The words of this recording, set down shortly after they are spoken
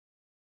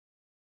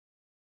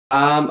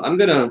I'm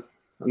gonna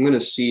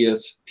see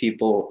if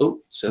people. Oh,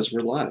 it says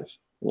we're live.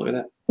 Look at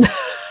that.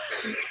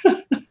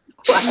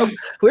 Wow,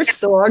 we're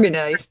so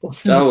organized.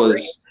 That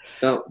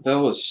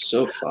was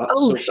so fast.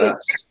 Oh, So shit.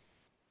 fast.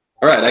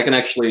 All right, I can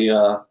actually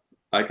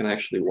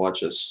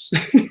watch us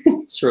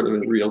sort of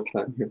in real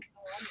time here.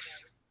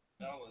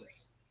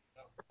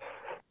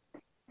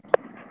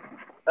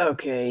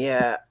 Okay,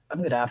 yeah,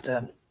 I'm gonna have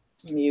to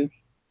mute.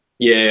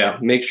 Yeah.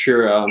 Make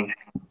sure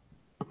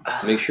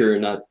you're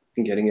not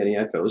getting any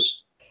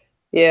echoes.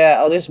 Yeah,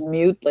 I'll just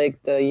mute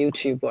like the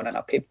YouTube one, and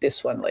I'll keep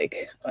this one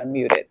like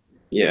unmuted.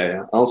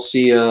 Yeah. I'll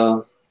see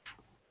about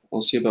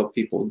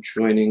people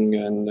joining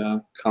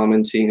and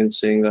commenting and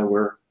saying that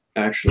we're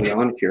actually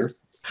on here.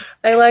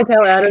 I like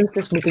how Adam's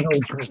just looking all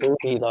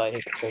goofy,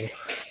 like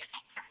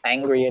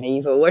angry and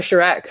evil. Where's your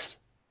X?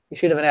 You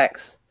should have an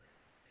X.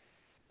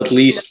 At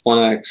least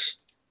one X.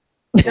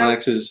 One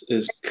X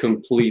is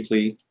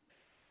completely.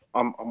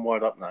 I'm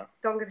wired up now.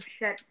 Don't give a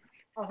shit.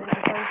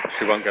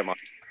 She won't get my.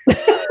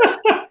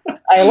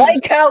 I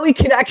like how we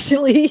can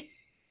actually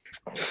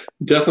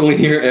definitely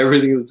hear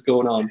everything that's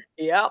going on.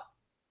 Yep.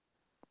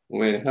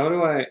 Wait, how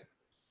do I?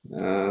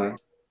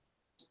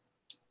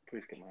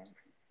 Please get mine.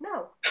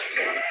 No.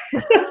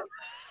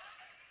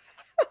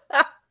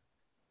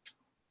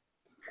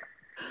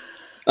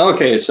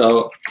 Okay,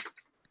 so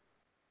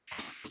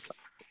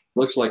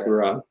looks like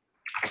we're on.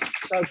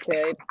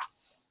 Okay.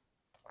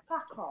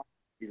 Fuck off.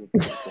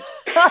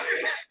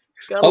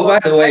 Oh, by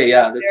the way,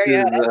 yeah,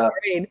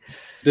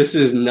 this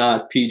is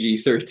not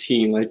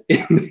PG-13, like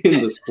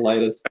in the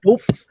slightest. Nope.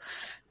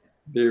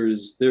 There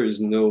is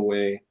no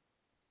way.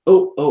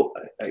 Oh,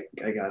 I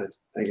got it.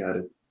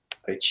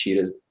 I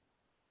cheated.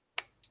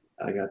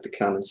 I got the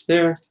comments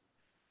there,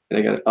 and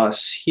I got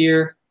us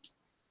here,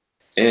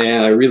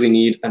 and I really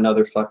need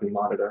another fucking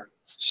monitor.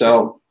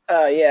 So.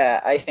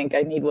 Yeah, I think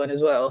I need one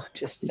as well,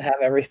 just to have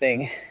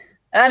everything,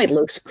 and it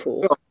looks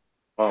cool.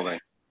 Oh man.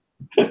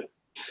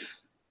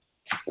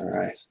 All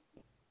right.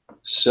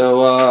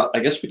 So I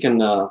guess we can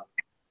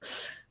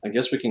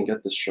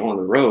get this show on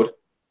the road.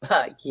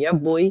 Yeah,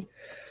 boy.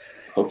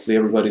 Hopefully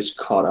everybody's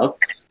caught up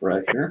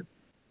right here.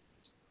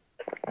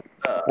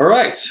 All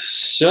right.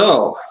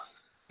 So,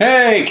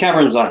 hey,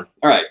 Cameron's on.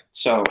 All right.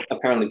 So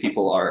apparently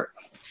people are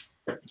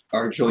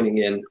joining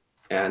in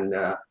and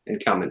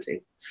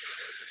commenting.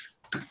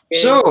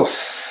 So,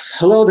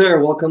 hello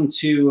there. Welcome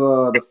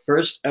to the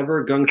first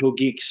ever Gung-Ho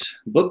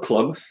Geeks book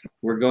club.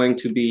 We're going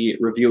to be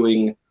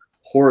reviewing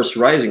Horus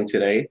Rising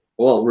today.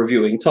 Well,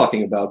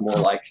 talking about more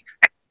like.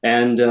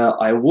 And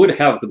I would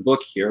have the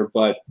book here,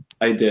 but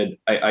I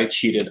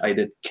cheated. I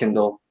did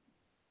Kindle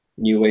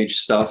New Age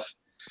stuff.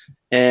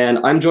 And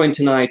I'm joined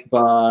tonight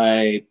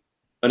by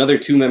another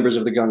two members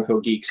of the Gung-Ho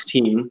Geeks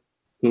team,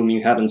 whom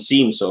you haven't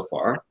seen so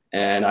far.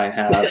 And I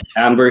have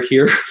Amber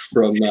here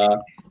from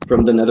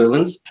the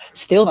Netherlands.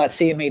 Still not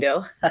seeing me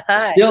though.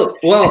 Still,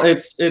 well,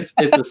 it's a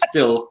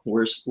still.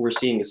 We're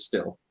seeing a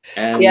still.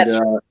 And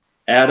yeah,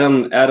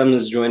 Adam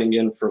is joining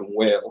in from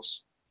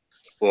Wales.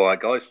 All right,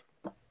 guys.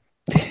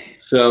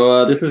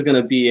 So this is going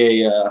to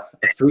be a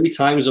 3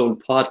 time zone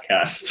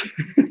podcast,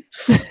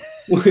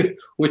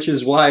 which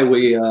is why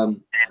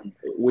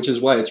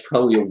it's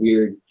probably a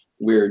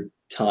weird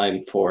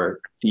time for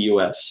the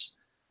US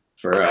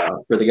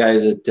for the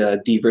guys at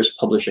Diverse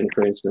Publishing,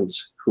 for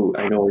instance, who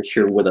I know are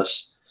here with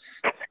us.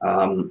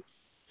 All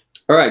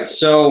right,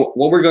 so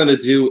what we're going to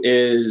do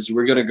is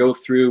we're going to go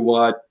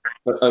through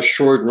a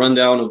short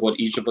rundown of what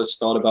each of us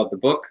thought about the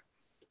book.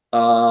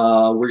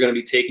 We're going to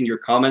be taking your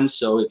comments,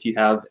 so if you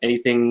have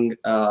anything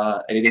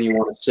you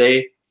want to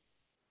say,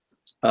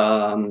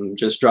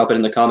 just drop it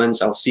in the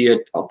comments. I'll see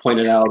it. I'll point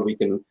it out. We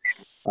can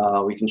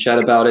chat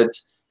about it.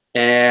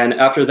 And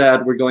after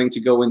that, we're going to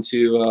go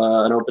into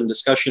an open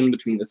discussion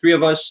between the three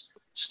of us.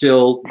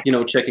 Still,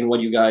 checking what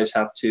you guys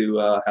have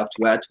to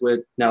add to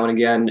it now and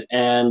again,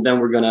 and then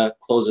we're gonna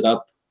close it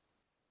up.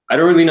 I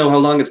don't really know how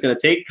long it's gonna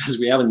take because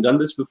we haven't done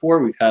this before.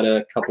 We've had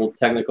a couple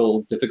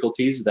technical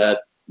difficulties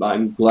that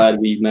I'm glad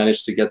we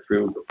managed to get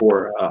through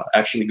before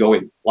actually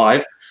going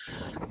live.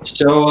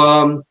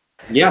 So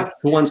yeah,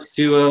 who wants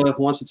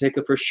to take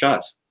the first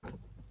shot?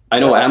 I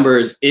know Amber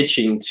is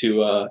itching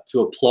to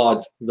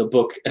applaud the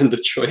book and the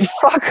choice.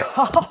 Fuck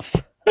off!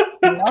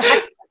 No,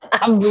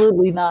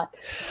 absolutely not.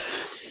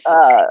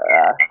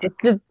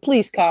 Just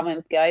please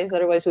comment, guys.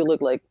 Otherwise, we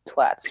look like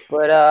twats.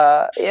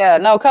 But yeah,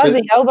 no,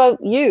 Kazi, how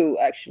about you?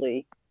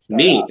 Actually,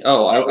 me?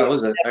 Oh, I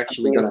was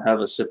actually gonna have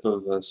a sip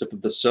of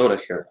the soda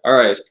here. All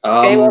right.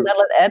 Okay, well then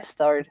let Ed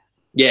start.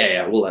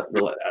 Yeah, we'll let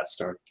Ed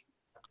start.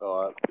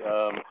 All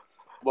right.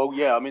 Well,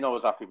 yeah. I mean, I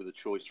was happy with the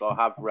choice. I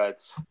have read.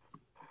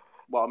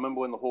 Well, I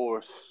remember when the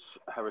Horus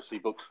Heresy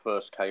books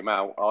first came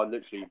out. I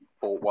literally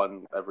bought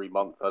one every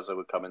month as they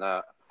were coming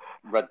out.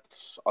 Read,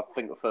 I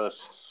think, the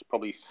first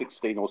probably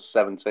 16 or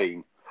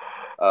 17.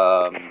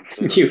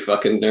 You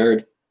fucking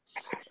nerd.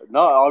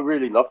 No, I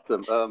really loved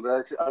them.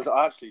 I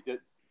actually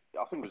did.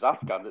 I think it was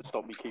Afghan that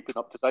stopped me keeping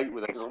up to date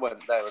with it because I went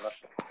there and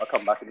I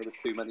come back and there was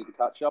too many to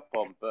catch up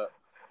on. But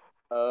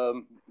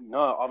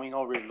No, I mean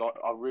I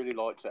really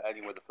liked it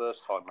anyway the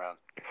first time round.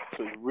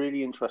 So it's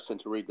really interesting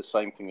to read the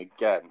same thing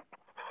again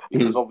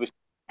because obviously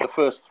the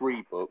first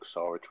 3 books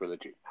are a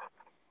trilogy,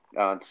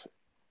 and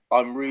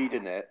I'm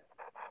reading it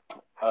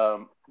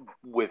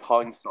with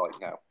hindsight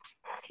now.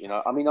 You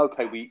know, I mean,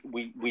 okay,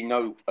 we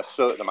know a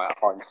certain amount of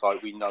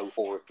hindsight. We know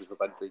Horus is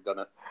eventually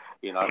gonna,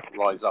 you know,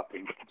 rise up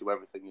and do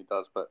everything he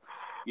does. But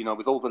you know,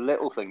 with all the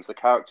little things, the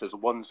characters,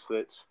 ones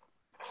that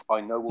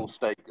I know will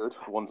stay good,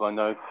 ones I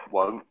know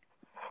won't.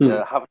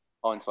 Yeah, having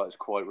hindsight is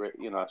quite,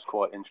 it's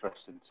quite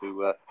interesting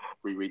to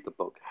reread the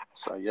book.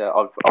 So yeah,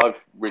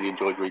 I've really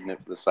enjoyed reading it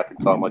for the second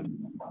time.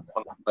 One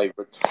of my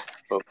favourite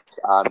books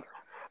and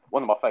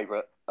one of my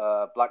favourite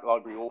Black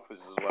Library authors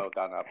as well,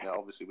 Dan Abnett,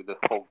 obviously with the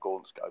whole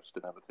Gaunt's Ghost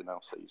and everything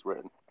else that he's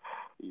written.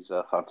 He's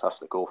a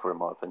fantastic author in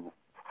my opinion.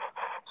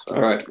 So,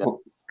 all right. Yeah.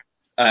 Well,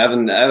 I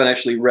haven't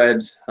actually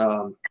read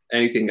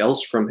anything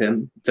else from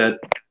him that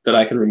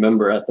I can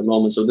remember at the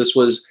moment. So this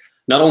was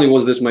not only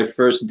was this my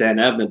first Dan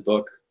Abnett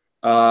book,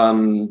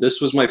 this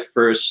was my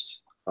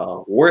first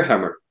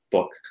Warhammer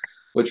book,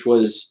 which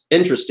was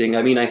interesting.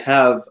 I mean, I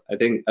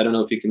don't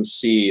know if you can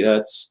see,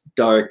 that's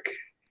Dark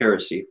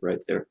Heresy right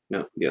there.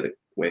 No, the other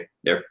way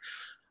there,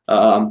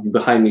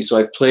 behind me. So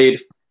I played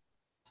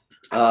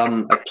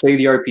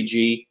the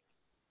RPG.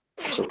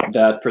 So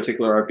that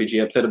particular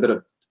RPG, I played a bit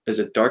of, is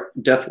it Dark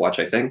Death Watch,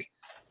 I think,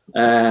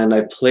 and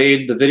I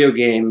played the video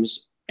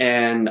games,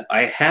 and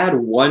I had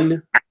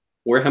one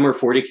Warhammer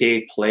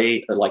 40K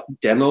play, like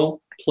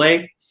demo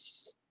play,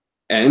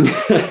 and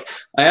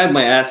I had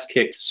my ass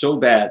kicked so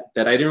bad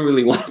that I didn't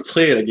really want to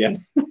play it again.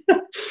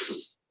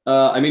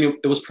 I mean,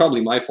 it was probably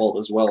my fault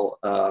as well,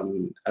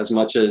 as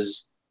much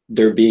as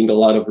there being a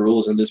lot of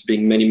rules and this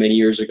being many, many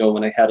years ago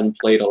when I hadn't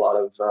played a lot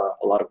of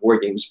war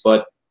games,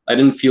 but I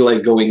didn't feel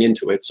like going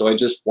into it. So I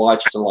just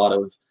watched a lot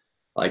of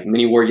like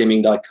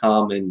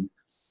miniwargaming.com and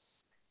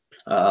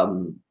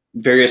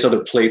various other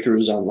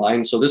playthroughs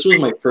online. So this was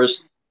my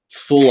first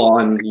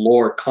full-on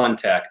lore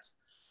contact.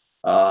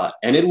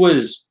 And it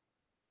was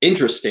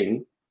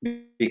interesting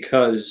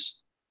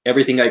because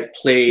everything I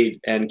played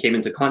and came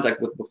into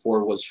contact with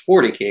before was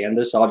 40K, and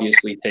this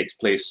obviously takes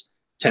place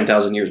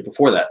 10,000 years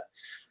before that.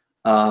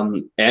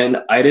 And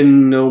I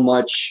didn't know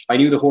much. I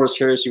knew the Horus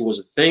Heresy was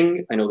a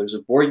thing. I know there's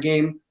a board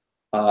game.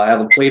 I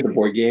haven't played the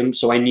board game,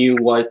 so I knew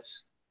what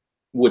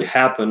would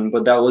happen,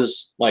 but that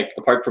was like,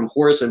 apart from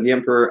Horus and the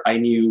Emperor, I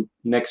knew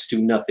next to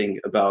nothing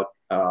about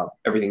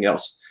everything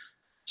else.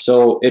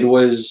 So it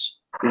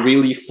was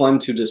really fun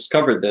to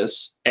discover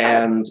this,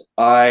 and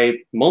I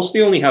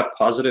mostly only have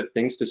positive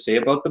things to say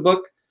about the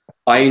book.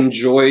 I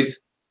enjoyed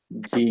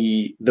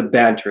the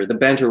banter. The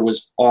banter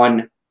was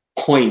on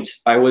point.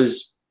 I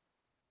was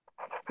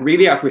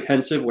really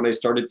apprehensive when I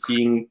started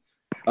seeing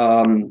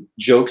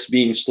jokes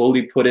being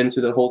slowly put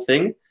into the whole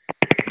thing,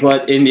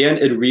 but in the end,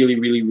 it really,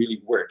 really,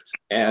 really worked.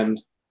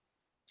 And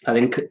I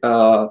think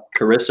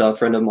Carissa, a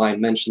friend of mine,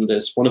 mentioned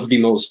this. One of the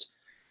most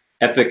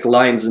epic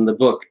lines in the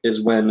book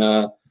is when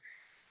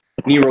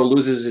Nero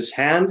loses his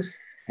hand,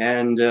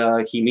 and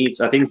he meets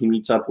up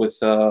with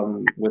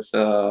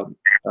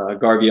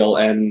Garviel,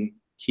 and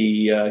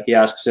he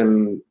asks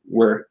him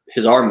where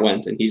his arm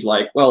went, and he's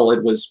like, well,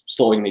 it was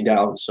slowing me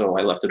down, so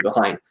I left it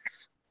behind.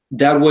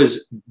 That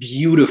was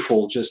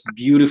beautiful, just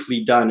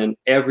beautifully done, and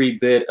every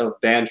bit of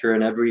banter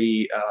and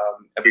every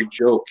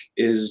joke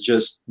is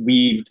just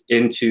weaved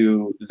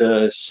into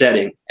the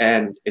setting,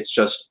 and it's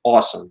just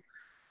awesome.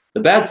 The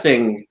bad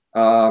thing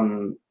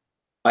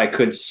I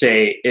could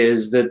say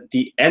is that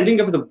the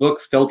ending of the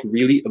book felt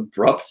really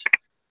abrupt.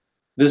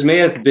 This may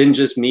have been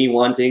just me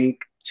wanting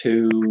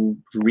to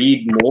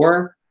read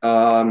more.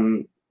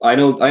 I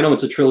know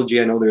it's a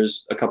trilogy. I know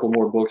there's a couple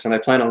more books, and I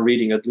plan on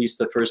reading at least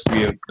the first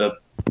 3 of the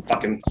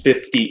fucking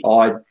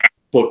 50-odd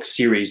book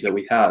series that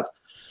we have.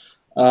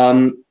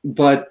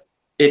 But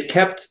it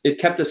kept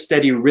a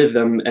steady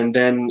rhythm, and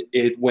then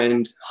it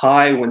went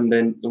high when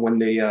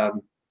they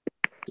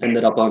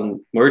ended up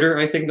on Murder,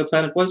 I think the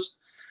planet was.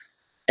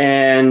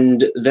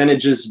 And then it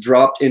just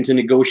dropped into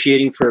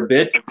negotiating for a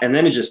bit, and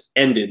then it just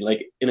ended.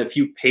 Like in a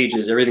few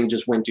pages, everything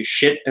just went to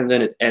shit, and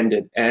then it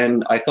ended.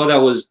 And I thought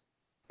that was,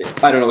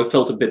 I don't know, it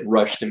felt a bit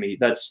rushed to me.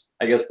 That's,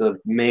 I guess, the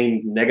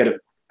main negative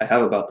I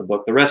have about the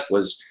book. The rest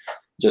was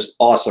just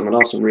awesome, an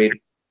awesome read.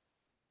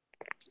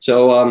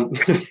 So,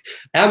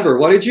 Amber,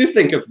 what did you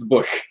think of the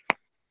book?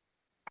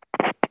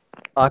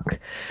 Fuck.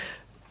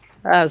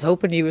 I was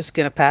hoping you was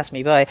gonna pass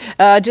me by.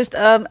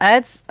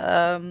 Ads,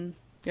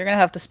 you're gonna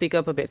have to speak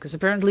up a bit, because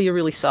apparently you're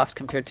really soft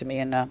compared to me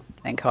and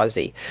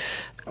Kazi.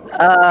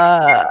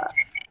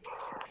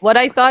 What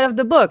I thought of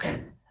the book,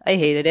 I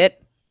hated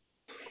it.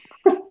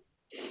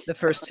 The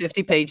first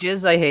 50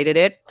 pages, I hated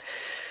it.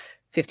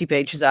 50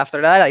 pages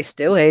after that, I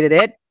still hated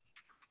it.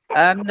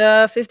 And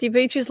 50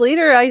 pages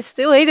later, I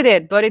still hated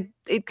it, but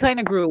it kind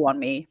of grew on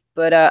me.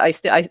 But I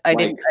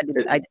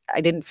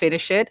didn't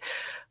finish it.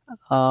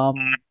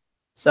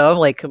 So I'm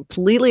like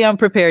completely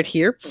unprepared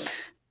here.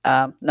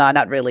 No,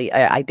 not really.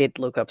 I did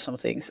look up some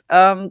things.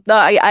 No,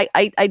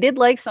 I did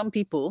like some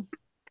people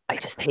I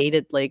just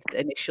hated like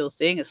the initial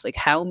thing. It's like,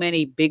 how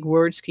many big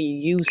words can you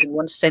use in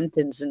one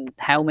sentence, and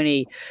how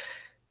many,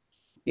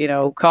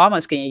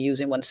 commas can you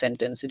use in one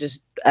sentence? It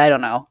just, I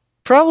don't know.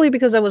 Probably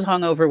because I was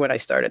hungover when I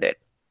started it.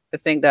 I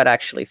think that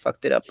actually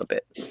fucked it up a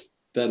bit.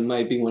 That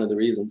might be one of the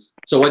reasons.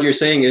 So what you're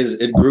saying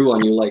is it grew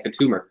on you like a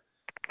tumor.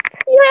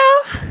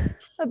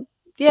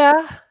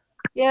 Yeah,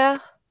 yeah.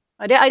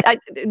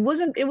 It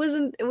wasn't.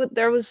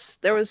 There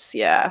was.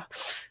 Yeah,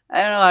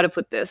 I don't know how to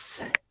put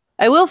this.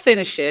 I will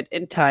finish it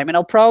in time, and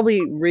I'll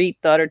probably read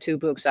the other 2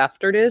 books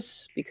after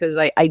this because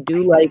I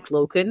do like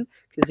Loken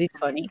because he's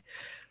funny,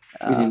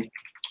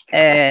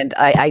 and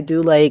I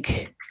do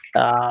like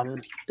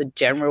the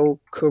general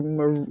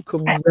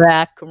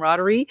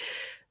camaraderie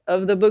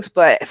of the books,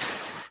 but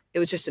it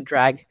was just a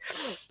drag.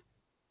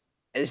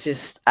 It's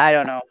just, I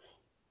don't know.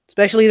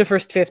 Especially the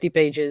first 50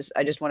 pages.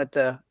 I just wanted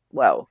to,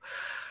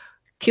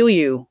 kill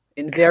you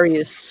in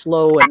various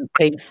slow and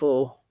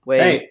painful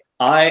ways. Hey,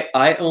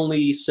 I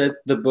only set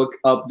the book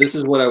up. This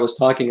is what I was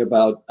talking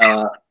about,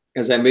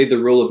 as I made the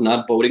rule of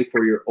not voting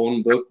for your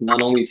own book, not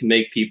only to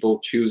make people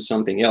choose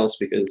something else,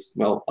 because,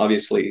 well,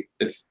 obviously,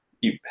 if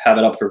you have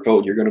it up for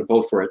vote, you're going to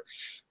vote for it.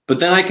 But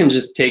then I can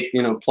just take,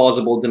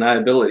 plausible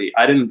deniability.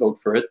 I didn't vote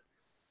for it.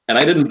 And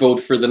I didn't vote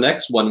for the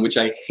next one, which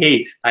I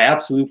hate. I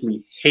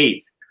absolutely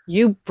hate.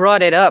 You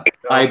brought it up.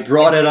 I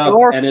brought it up,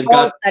 and it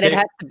got that it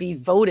has to be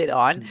voted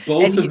on.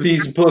 Both of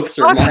these books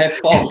are my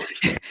fault.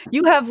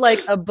 You have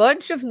like a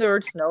bunch of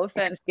nerds, no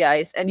offense,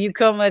 guys, and you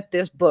come at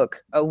this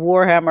book, a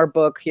Warhammer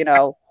book,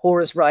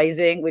 Horus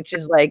Rising, which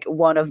is like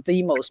one of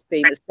the most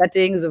famous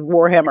settings of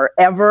Warhammer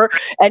ever,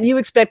 and you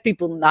expect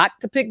people not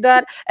to pick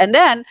that, and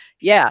then,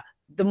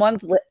 the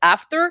month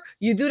after,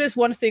 you do this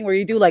one thing where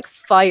you do like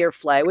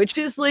Firefly, which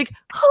is like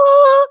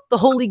the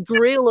holy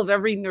grail of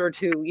every nerd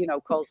who,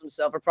 calls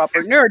himself a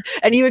proper nerd.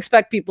 And you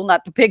expect people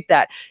not to pick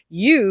that.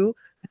 You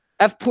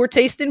have poor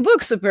taste in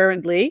books,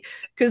 apparently,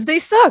 because they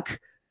suck.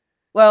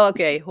 Well,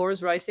 okay,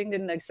 Horus Rising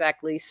didn't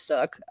exactly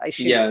suck. I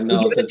should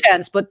give it a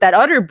chance. But that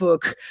other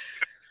book,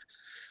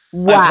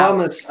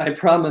 wow. I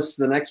promise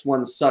the next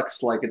one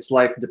sucks like its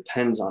life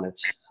depends on it.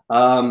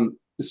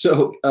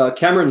 So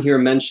Cameron here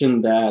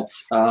mentioned that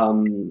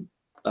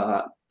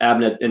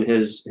Abnett, in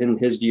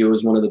his view,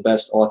 is one of the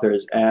best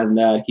authors, and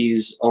that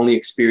he's only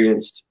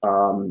experienced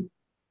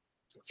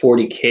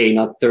 40K,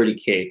 not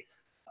 30K.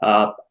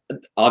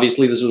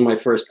 Obviously, this was my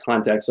first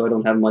contact, so I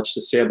don't have much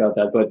to say about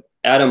that. But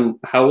Adam,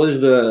 how was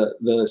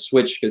the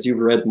switch? Because you've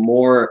read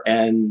more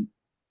and,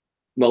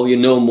 well, you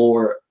know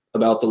more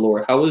about the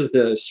lore. How was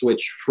the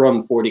switch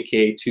from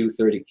 40K to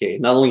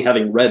 30K? Not only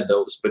having read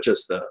those, but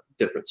just the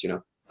difference,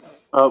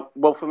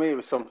 Well, for me, it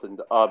was something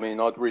that, I'd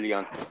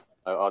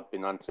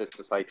been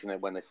anticipating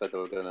it when they said they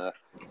were going to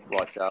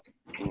write out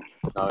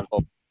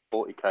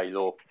 40K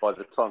lore. By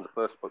the time the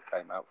first book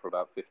came out, for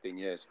about 15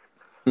 years,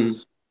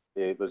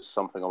 it was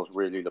something I was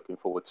really looking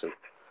forward to.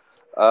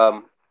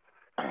 A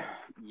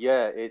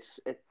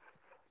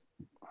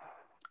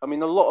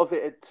lot of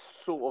it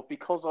sort of,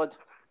 because I'd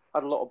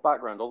had a lot of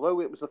background, although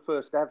it was the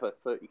first ever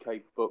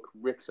 30K book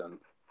written.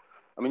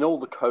 All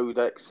the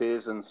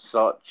codexes and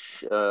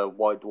such,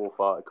 White Dwarf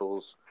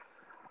articles,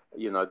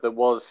 there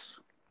was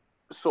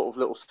sort of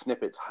little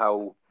snippets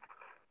how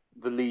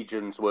the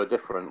legions were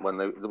different when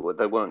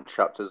they weren't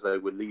chapters, they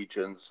were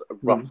legions,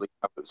 roughly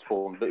how it was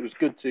formed. But it was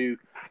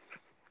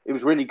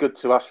really good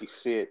to actually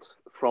see it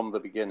from the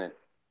beginning.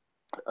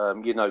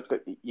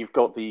 You've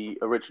got the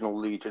original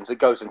legions. It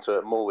goes into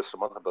it more with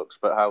some other books,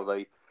 but how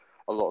a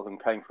lot of them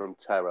came from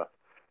Terra,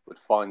 would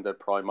find their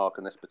Primarch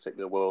in this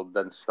particular world,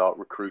 then start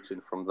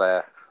recruiting from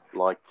there.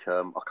 Like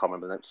I can't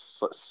remember the name,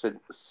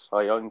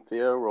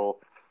 Sionthia, or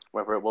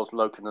whether it was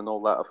Loken and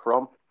all that are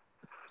from.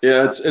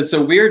 Yeah, it's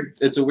a weird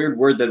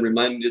word that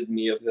reminded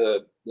me of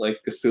the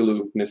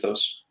Cthulhu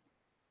mythos.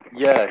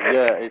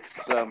 It's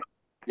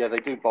they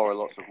do borrow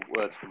lots of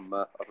words from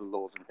other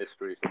laws and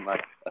histories, don't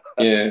they?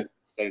 Yeah.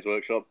 Games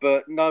Workshop,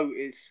 but no,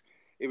 it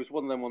was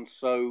one of them ones.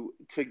 So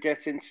to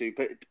get into,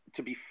 but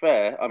to be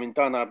fair,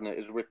 Dan Abnett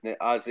has written it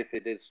as if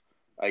it is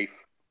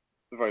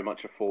very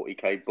much a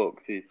 40K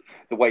book.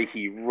 The way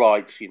he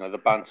writes,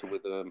 the banter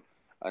with them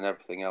and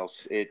everything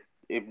else, it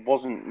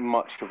wasn't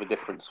much of a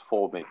difference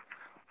for me,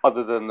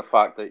 other than the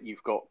fact that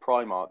you've got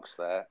Primarchs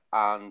there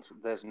and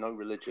there's no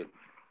religion,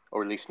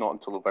 or at least not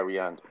until the very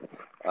end,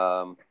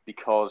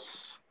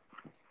 because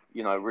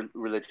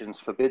religion's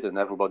forbidden.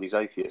 Everybody's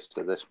atheist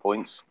at this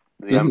point.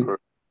 The Emperor is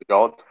the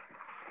god.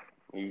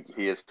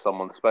 He is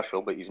someone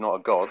special, but he's not a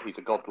god. He's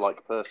a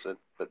godlike person,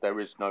 but there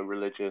is no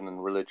religion,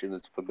 and religion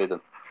is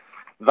forbidden.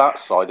 That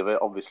side of it,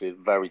 obviously, is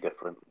very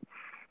different.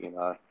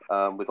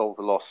 With all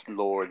the lost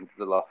lore and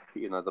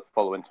the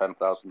following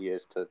 10,000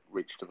 years to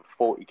reach to the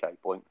 40K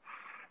point,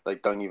 they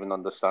don't even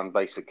understand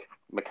basic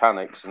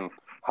mechanics and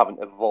haven't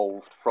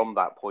evolved from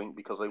that point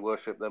because they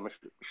worship their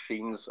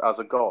machines as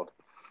a god.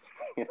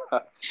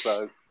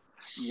 So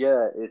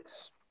yeah,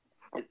 it's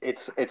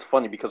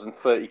funny because in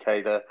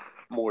 30K they're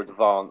more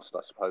advanced,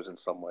 I suppose, in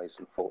some ways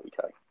than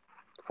 40K.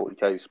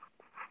 40K's,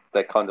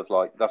 they're kind of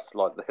like, that's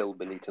like the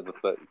hillbilly to the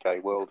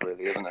 30K world,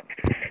 really, isn't it?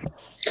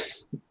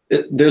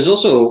 There's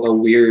also a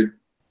weird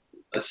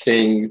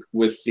thing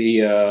with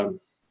the.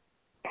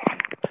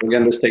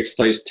 Again, this takes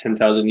place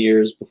 10,000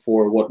 years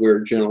before what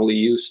we're generally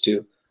used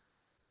to.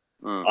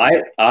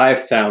 I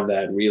found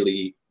that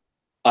really.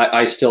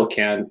 I still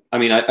can't. I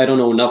mean, I don't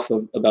know enough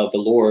about the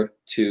lore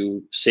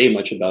to say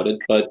much about it,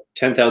 but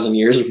 10,000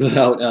 years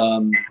without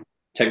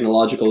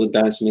technological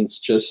advancements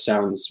just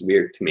sounds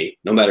weird to me,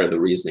 no matter the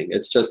reasoning.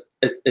 It's just,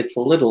 it's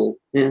a little,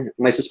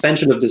 my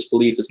suspension of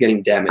disbelief is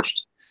getting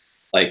damaged.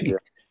 Like, yeah.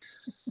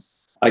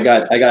 I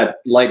got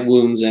light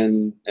wounds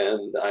and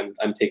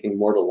I'm taking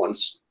mortal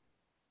ones.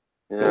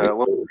 Yeah,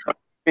 well, I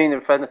mean,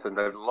 if anything,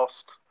 they've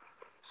lost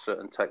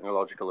certain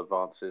technological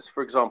advances.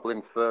 For example,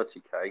 in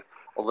 30K,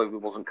 although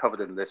it wasn't covered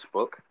in this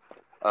book,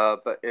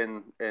 but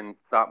in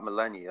that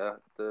millennia,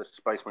 the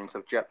Space Marines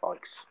have jet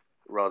bikes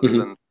rather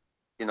than,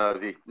 you know,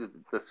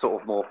 the sort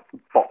of more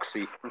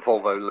boxy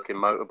Volvo-looking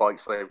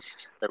motorbikes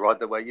they ride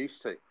that we're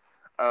used to.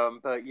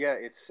 But yeah,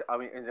 I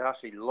mean, it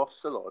actually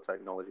lost a lot of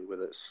technology with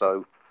it.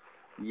 So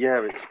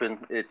yeah,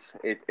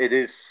 it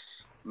is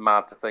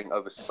mad to think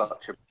over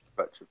such a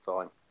stretch of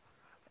time.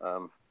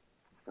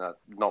 You know,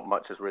 not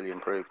much has really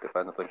improved, if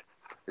anything.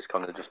 It's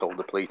kind of just all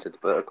depleted.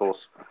 But of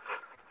course,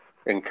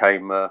 in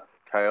came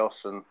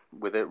chaos, and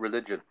with it,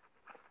 religion.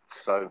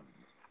 So,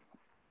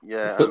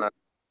 yeah. And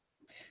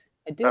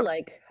I do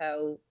like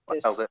how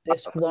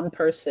this one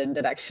person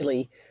that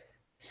actually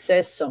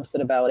says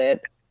something about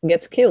it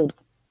gets killed.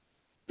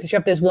 Because you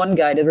have this one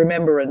guy, the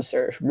rememberer.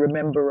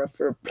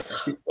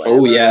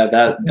 Oh yeah,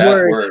 that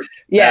word.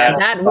 Yeah,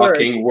 that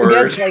fucking word. He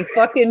gets like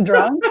fucking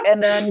drunk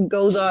and then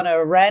goes on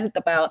a rant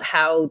about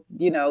how,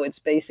 you know, it's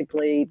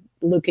basically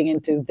looking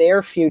into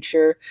their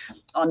future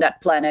on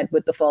that planet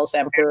with the false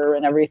emperor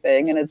and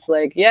everything. And it's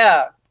like,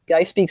 yeah,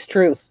 guy speaks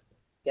truth,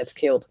 gets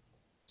killed.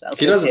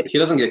 He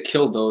doesn't get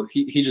killed though.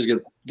 He just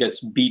gets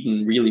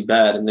beaten really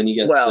bad, and then he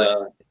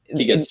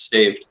gets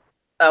saved.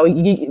 Oh,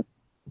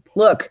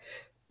 look.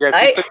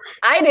 Yeah,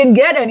 I didn't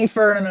get any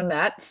further than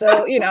that.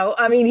 So, you know,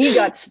 I mean, he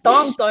got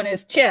stomped on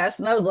his chest,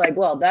 and I was like,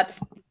 well, that's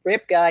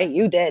rip guy,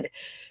 you dead.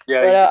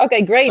 Yeah. But,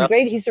 okay,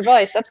 great. He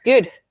survives. That's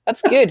good.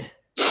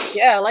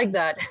 Yeah, I like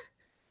that.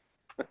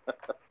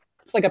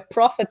 It's like a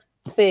prophet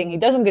thing. He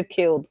doesn't get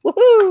killed.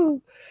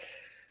 Woohoo!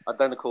 And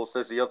then, of course,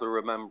 there's the other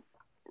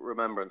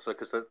remembrance,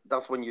 because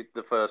that's when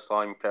the first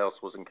time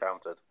chaos was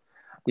encountered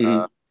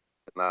in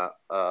that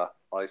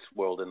ice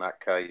world, in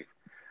that cave.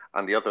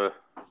 And the other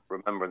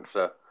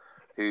remembrancer,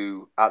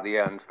 who at the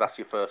end, that's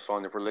your first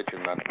sign of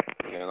religion then,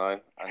 you know,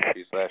 and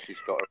she's there, she's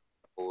got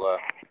a little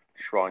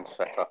shrine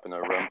set up in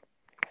her room,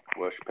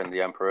 worshipping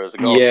the emperor as a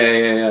god.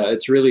 Yeah.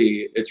 It's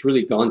really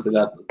gone to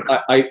that.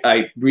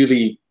 I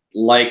really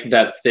like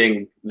that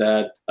thing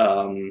that,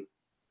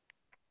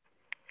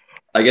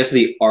 I guess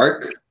the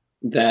arc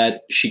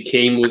that she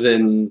came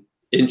within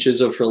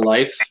inches of her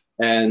life,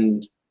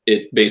 and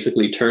it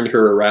basically turned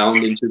her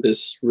around into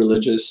this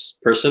religious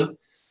person.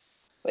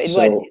 Wait,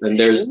 so, and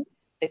there's...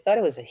 I thought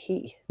it was a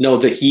he. No,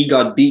 the he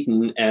got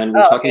beaten, and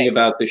we're talking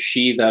about the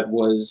she that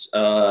was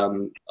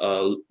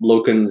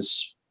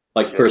Loken's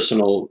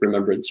personal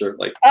remembrancer.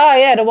 Oh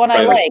yeah, the one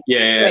I like.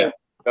 Yeah.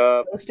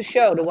 Goes to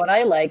show the one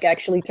I like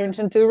actually turns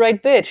into a right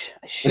bitch.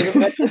 I should have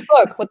read this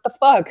book. What the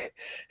fuck?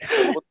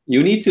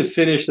 You need to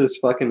finish this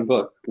fucking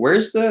book.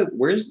 Where's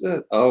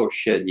the? Oh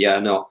shit! Yeah,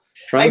 no.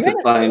 Trying to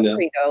find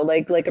though,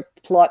 like a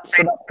plot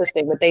synopsis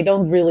thing, but they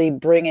don't really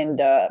bring in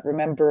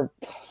the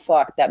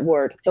fuck that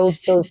word. Those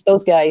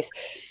guys,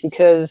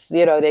 because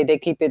you know they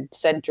keep it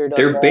centered.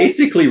 They're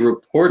basically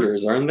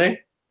reporters, aren't they?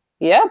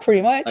 Yeah,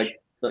 pretty much.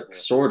 Like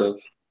sort of.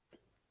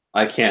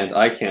 I can't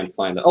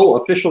find it. Oh,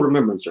 official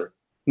remembrancer,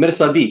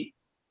 Mirsadi.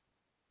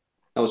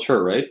 That was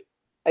her, right?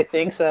 I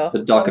think so. The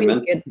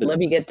document. Let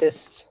me get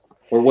this.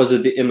 Or was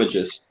it the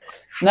imagist?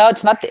 No,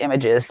 it's not the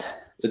imagist.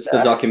 It's the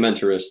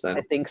documentarist then.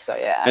 I think so,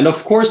 yeah. And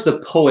of course the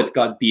poet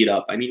got beat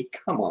up. I mean,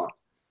 come on.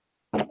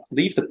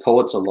 Leave the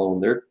poets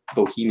alone. They're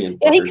bohemian.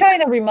 Yeah, he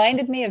kind of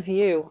reminded me of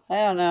you.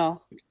 I don't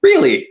know.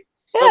 Really?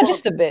 Yeah,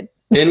 just a bit.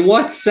 In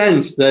what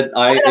sense? That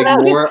I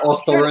ignore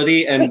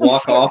authority and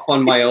walk off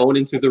on my own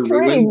into the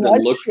ruins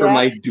and look for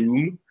my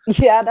doom?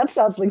 Yeah, that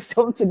sounds like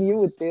something you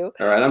would do.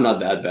 All right, I'm not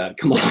that bad.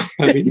 Come on.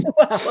 I mean,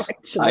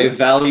 I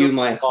value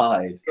my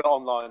hide. We're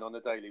online on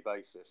a daily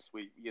basis.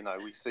 We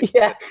see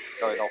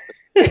going off.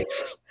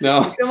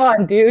 No. Come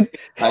on, dude.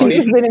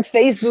 You've been in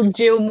Facebook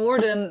jail more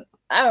than,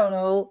 I don't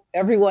know,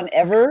 everyone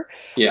ever.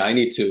 Yeah, I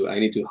need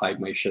to hide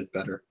my shit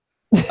better.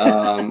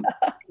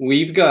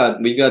 We've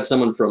got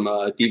someone from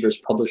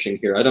Devers Publishing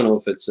here. I don't know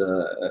if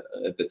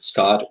it's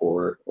Scott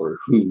or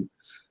who,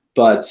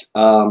 but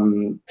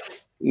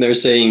they're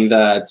saying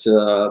that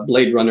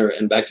Blade Runner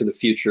and Back to the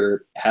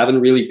Future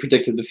haven't really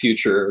predicted the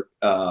future,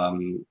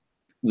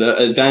 the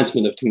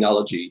advancement of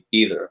technology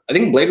either. I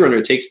think Blade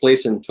Runner takes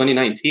place in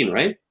 2019,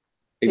 right?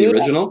 The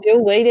original. I'm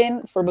still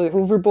waiting for my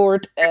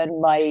hoverboard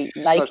and my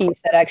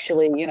Nikes that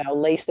actually,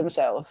 lace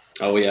themselves.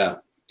 Oh yeah.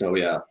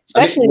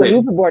 Especially the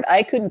hoverboard.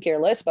 I couldn't care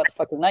less about the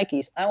fucking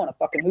Nikes. I want a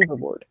fucking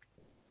hoverboard.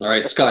 All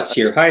right, Scott's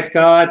here. Hi,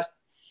 Scott.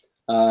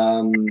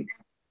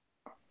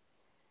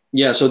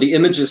 Yeah, so the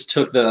images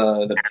took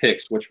the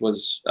pics, which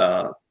was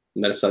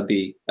Mersa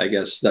D. I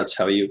guess that's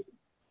how you.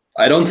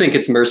 I don't think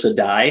it's Mersa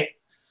Die,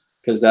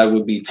 because that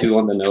would be too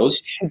on the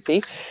nose. Should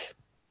be.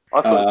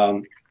 I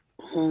thought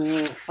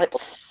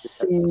Let's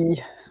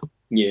see.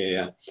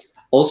 Yeah.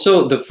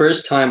 Also, the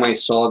first time I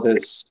saw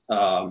this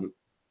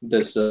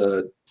this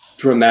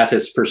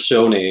dramatis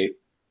personae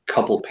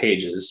couple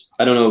pages.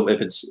 I don't know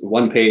if it's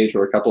one page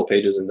or a couple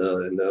pages in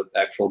the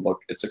actual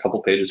book. It's a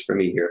couple pages for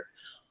me here.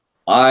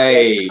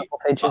 A couple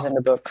pages in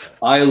the book.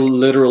 I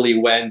literally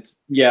went,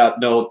 yeah,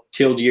 no,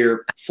 Tildir,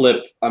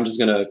 flip. I'm just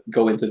gonna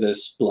go into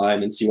this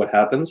blind and see what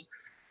happens.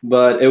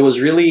 But it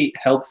was really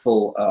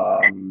helpful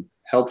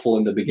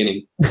in the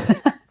beginning.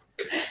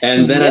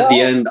 And then at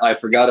the end, I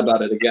forgot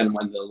about it again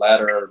when the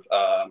latter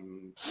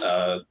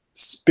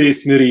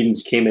Space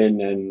Marines came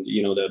in, and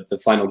the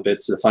final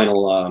bits, the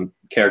final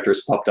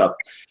characters popped up.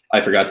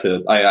 I forgot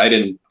to. I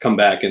didn't come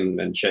back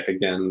and check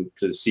again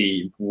to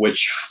see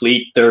which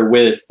fleet they're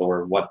with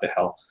or what the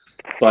hell.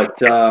 But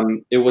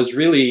it was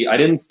really. I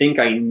didn't think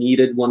I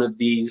needed one of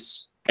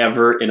these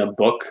ever in a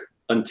book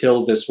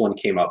until this one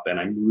came up, and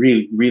I'm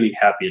really, really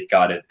happy it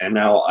got it. And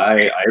now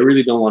I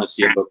really don't want to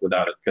see a book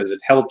without it, because it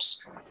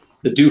helps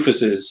the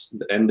doofuses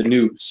and the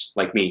noobs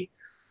like me.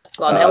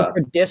 Well, I'm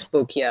helping for this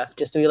book, yeah.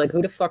 Just to be like,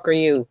 who the fuck are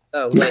you?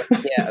 Oh, wait,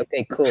 yeah,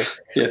 okay, cool.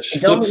 Yeah,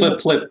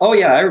 flip. Oh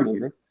yeah, I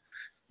remember.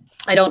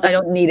 I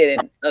don't need it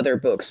in other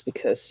books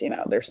because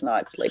there's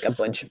not like a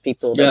bunch of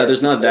people. Yeah,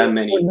 there's not that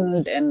many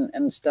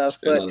and stuff.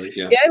 But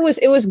yeah,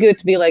 it was good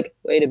to be like,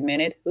 wait a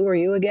minute, who are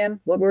you again?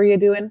 What were you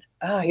doing?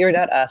 Ah, you're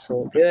that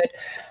asshole. Good.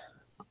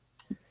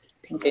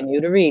 Continue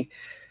to read.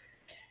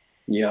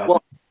 Yeah.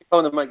 Well, it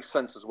kind of makes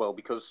sense as well,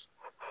 because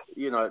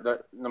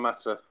that no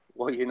matter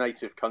what your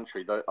native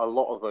country, a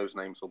lot of those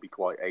names will be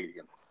quite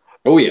alien.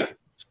 Oh yeah.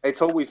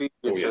 It's always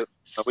easier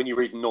when you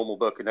read a normal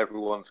book and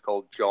everyone's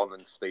called John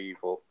and Steve,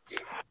 or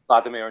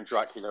Vladimir and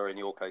Dracula in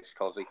your case,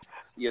 Cosy.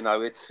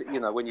 It's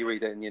when you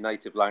read it in your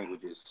native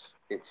languages,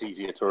 it's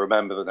easier to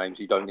remember the names.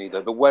 You don't need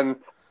it. But when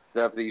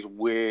they have these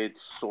weird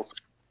sort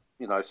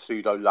of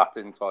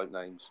pseudo-Latin type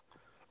names,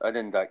 an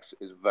index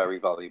is very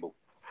valuable.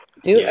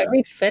 Dude, I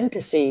read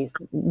fantasy.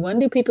 When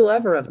do people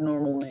ever have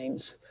normal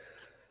names?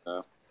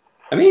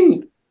 I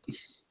mean,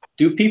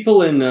 do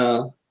people in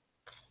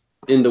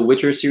the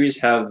Witcher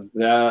series have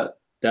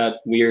that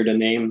weird a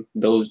name?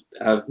 Those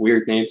have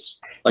weird names,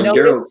 like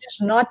Geralt. It's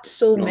not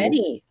so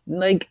many.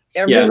 Like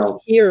everyone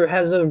here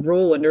has a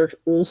role, and they're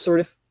all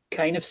sort of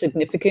kind of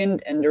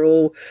significant, and they're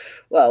all,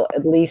 well,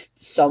 at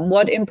least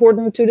somewhat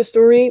important to the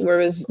story.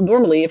 Whereas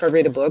normally, if I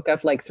read a book, I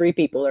have like 3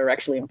 people that are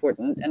actually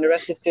important, and the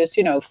rest is just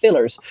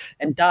fillers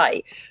and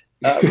die.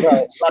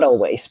 Well, not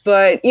always,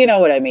 but you know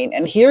what I mean.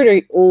 And here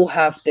they all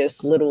have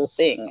this little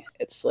thing.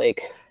 It's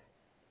like.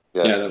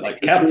 Yeah, they're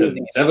like Captain,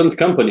 7th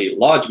Company,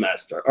 Lodge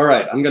Master. All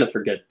right, I'm going to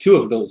forget 2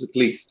 of those at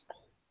least.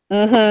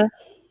 Mm-hmm.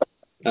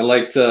 I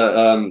liked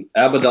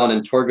Abaddon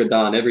and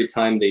Torgadon every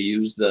time they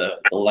used the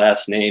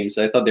last names.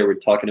 I thought they were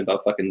talking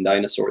about fucking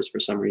dinosaurs for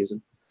some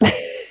reason.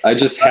 I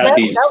just had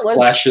these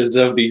flashes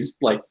of these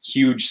like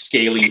huge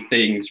scaly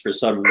things for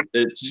some,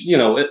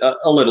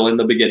 a little in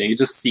the beginning. It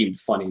just seemed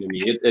funny to me.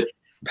 It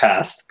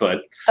passed,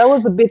 but that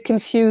was a bit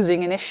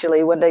confusing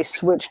initially when they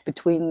switched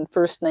between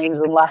first names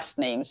and last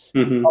names a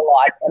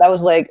lot, and I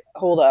was like,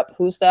 hold up,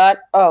 who's that?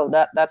 Oh,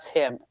 that's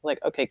him. Like,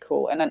 okay,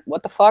 cool. And then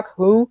what the fuck,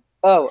 who?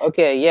 Oh,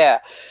 okay, yeah.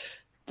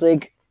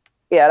 Like,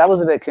 yeah, that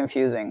was a bit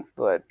confusing,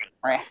 but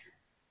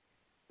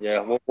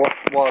yeah. Well, what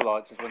I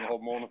liked is when the whole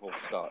Mournival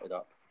started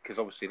up, because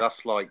obviously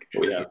that's like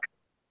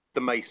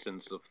the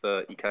Masons of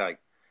 30k.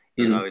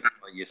 It's like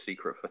your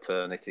secret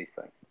fraternity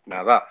thing.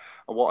 Now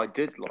and what I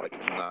did like in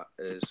that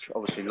is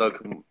obviously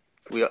Logan.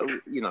 He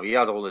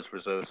had all his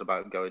reserves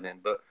about going in,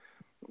 but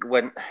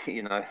when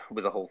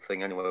with the whole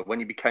thing anyway, when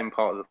he became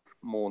part of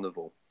the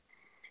Mournival,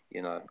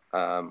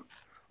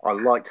 I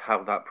liked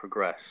how that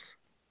progressed.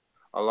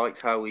 I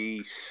liked how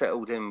he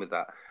settled in with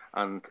that,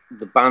 and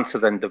the banter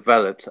then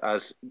developed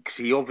because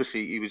he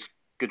was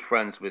good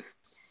friends with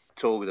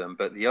Torgrim,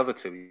 but the other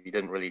 2 he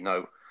didn't really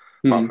know,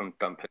 apart from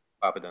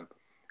Abaddon.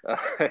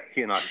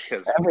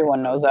 Because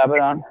everyone knows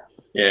Abaddon.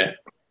 Yeah.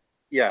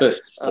 The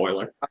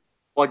spoiler.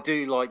 I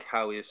do like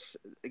how his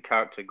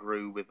character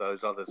grew with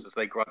those others as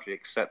they gradually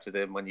accepted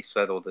him when he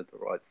said or did the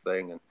right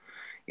thing,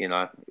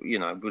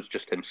 and was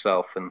just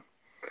himself. And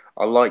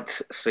I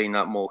liked seeing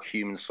that more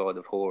human side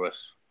of Horus,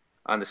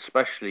 and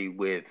especially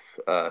with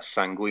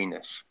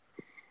Sanguinus,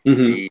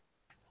 the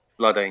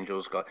Blood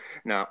Angels guy.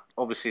 Now,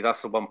 obviously,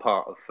 that's the one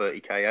part of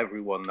 30k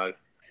everyone knows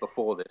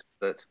before this,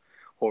 that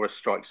Horus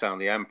strikes down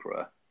the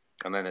Emperor,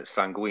 and then it's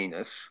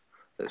Sanguinus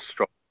that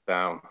strikes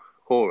down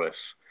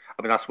Horus.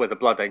 I mean, that's where the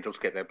Blood Angels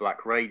get their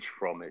black rage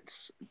from.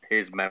 It's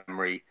his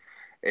memory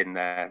in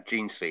their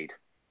gene seed.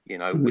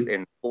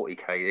 Within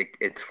 40k,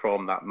 it's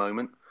from that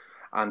moment.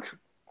 And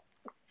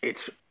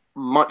it's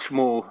much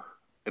more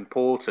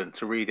important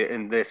to read it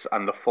in this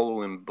and the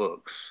following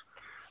books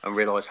and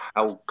realise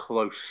how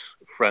close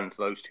friends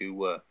those 2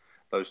 were.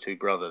 Those 2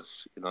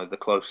 brothers, the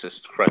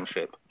closest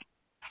friendship,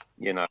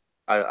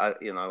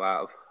 you know,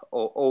 out of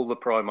all the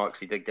Primarchs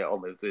he did get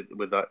on with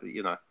that,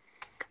 you know,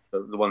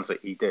 the ones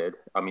that he did.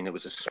 I mean, it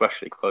was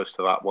especially close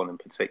to that one in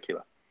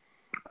particular.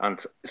 And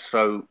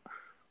so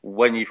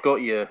when you've got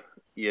your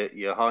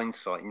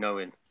hindsight,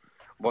 knowing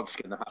what's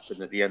going to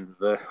happen at the end of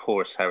the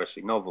Horus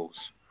Heresy novels,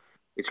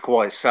 it's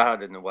quite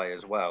sad in a way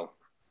as well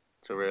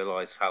to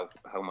realise how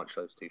much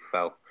those two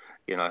fell,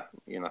 you know,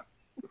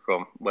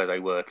 from where they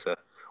were to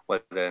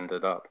where they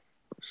ended up.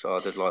 So I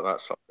did like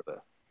that side of it.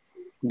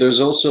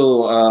 There's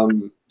also,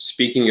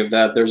 speaking of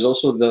that, there's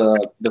also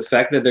the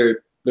fact that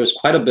there's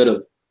quite a bit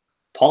of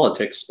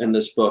politics in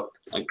this book,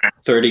 like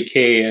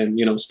 30K and,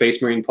 you know,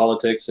 Space Marine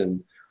politics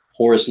and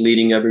Horus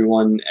leading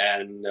everyone.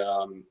 And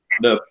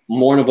the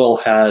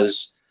Mournival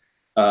has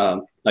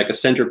like a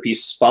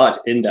centerpiece spot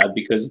in that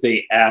because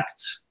they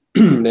act,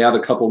 they have a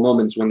couple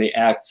moments when they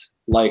act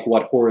like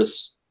what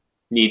Horus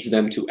needs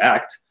them to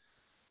act,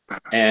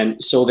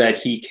 and so that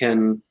he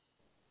can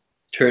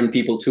turn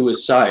people to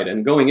his side.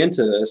 And going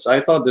into this, I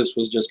thought this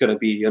was just going to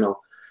be, you know,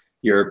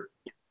 your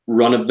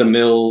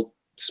run-of-the-mill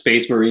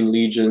Space Marine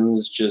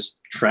legions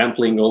just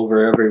trampling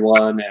over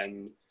everyone.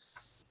 And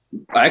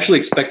I actually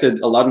expected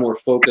a lot more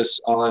focus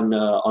on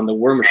the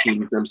war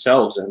machines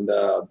themselves and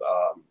the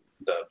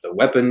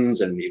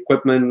weapons and the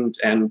equipment.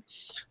 And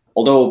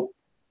although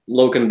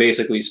Loken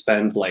basically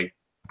spent like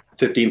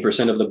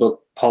 15% of the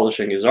book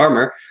polishing his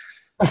armor,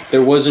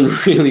 there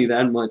wasn't really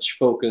that much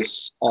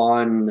focus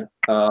on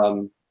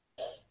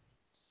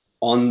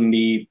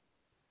the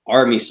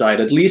army side,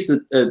 at least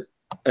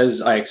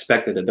as I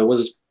expected it. There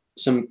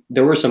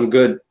were some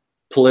good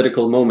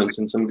political moments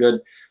and some good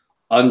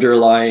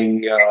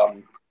underlying,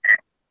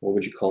 what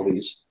would you call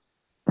these?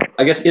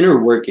 I guess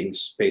inner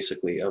workings,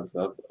 basically, of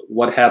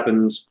what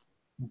happens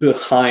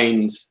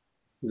behind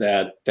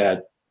that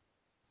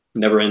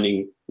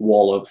never-ending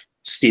wall of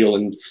steel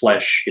and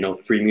flesh, you know,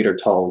 3-meter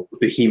tall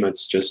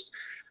behemoths just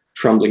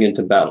trundling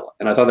into battle.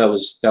 And I thought that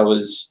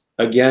was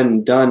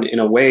again done in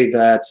a way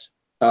that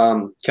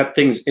kept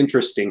things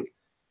interesting.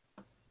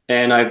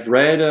 And I've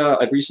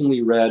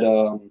recently read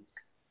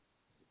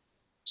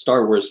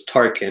Star Wars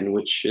Tarkin,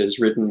 which is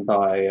written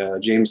by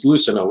James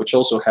Luceno, which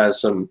also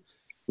has some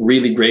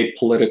really great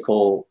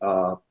political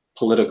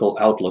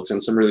outlooks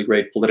and some really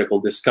great political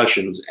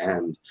discussions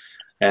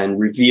and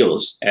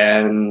reveals.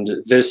 And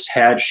this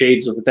had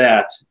shades of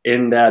that,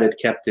 in that it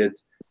kept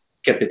it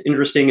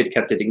interesting, it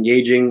kept it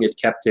engaging, it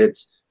kept it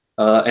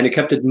and it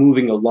kept it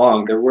moving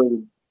along. There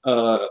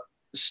were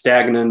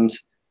stagnant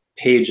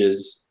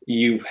pages.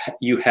 You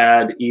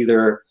had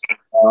either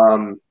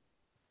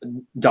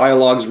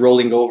dialogues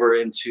rolling over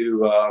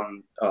into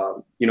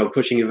you know,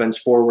 pushing events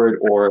forward,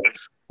 or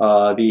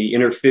the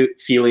inner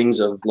feelings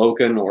of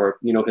Loken, or,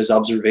 you know, his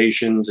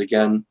observations,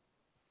 again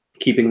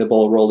keeping the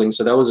ball rolling.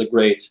 So that was a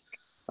great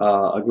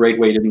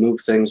way to move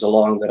things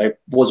along that I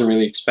wasn't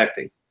really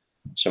expecting.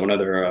 So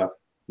another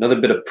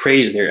bit of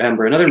praise there,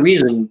 Amber. Another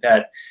reason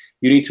that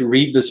you need to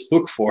read this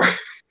book for.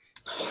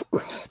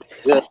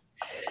 Yeah.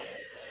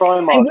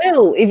 I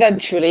will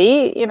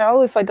eventually, you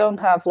know, if I don't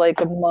have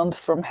like a month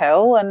from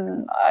hell,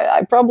 and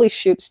I probably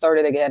should start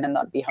it again and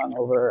not be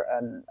hungover,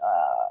 and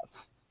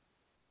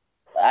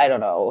I don't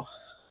know.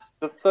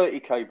 The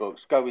 30K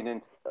books going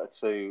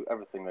into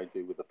everything they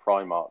do with the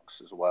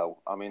Primarchs as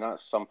well. I mean,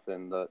 that's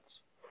something that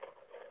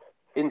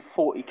in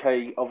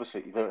 40K,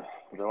 obviously there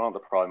aren't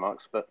the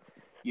Primarchs, but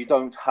you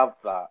don't have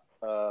that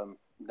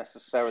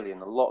necessarily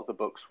in a lot of the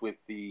books with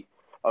the,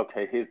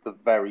 okay, here's the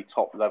very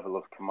top level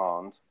of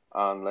command,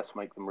 and let's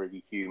make them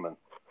really human,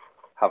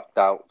 have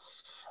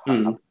doubts,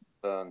 have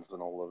concerns, and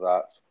all of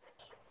that.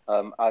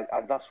 And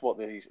that's what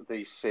the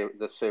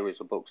series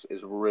of books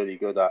is really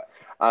good at.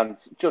 And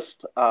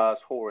just as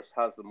Horus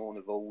has the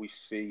Mournival, we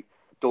see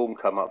Dawn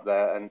come up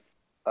there, and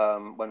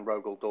when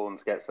Rogel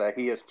Dawns gets there,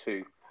 he has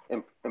 2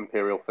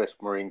 Imperial Fist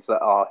Marines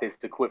that are his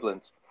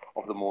equivalent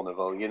of the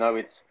Mournival. You know,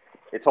 it's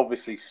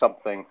obviously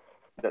something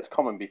that's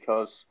common,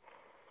 because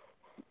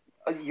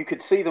you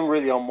could see them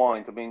really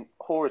unwind. I mean,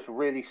 Horus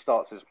really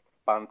starts his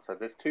banter.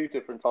 There's 2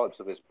 different types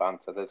of his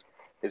banter. There's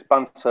his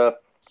banter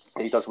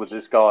he does with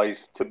his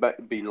guys to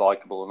be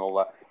likable and all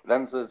that.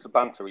 Then there's the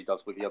banter he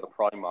does with the other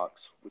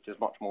Primarchs, which is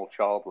much more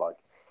childlike,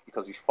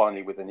 because he's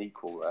finally with an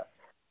equal there.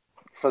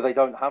 So they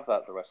don't have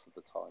that the rest of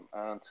the time.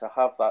 And to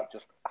have that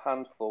just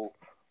handful,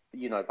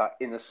 you know, that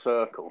inner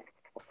circle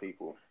of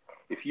people.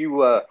 If you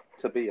were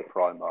to be a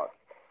Primarch,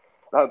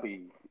 that would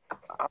be,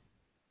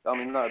 I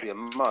mean, that would be a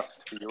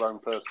must for your own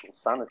personal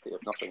sanity,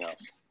 if nothing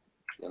else.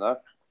 You know?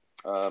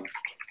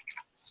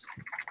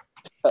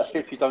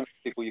 If you don't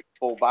have people you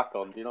fall back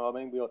on, do you know what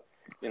I mean?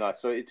 You know,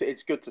 so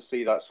it's good to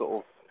see that sort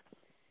of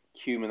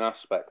human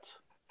aspect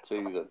to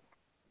them.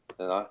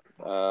 You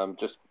know,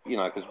 just, you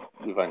know, because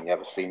we've only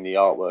ever seen the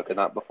artwork and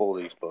that before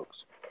these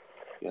books.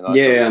 You know,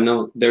 yeah,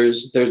 no,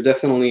 there's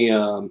definitely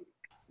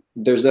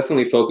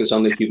focus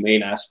on the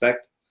humane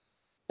aspect,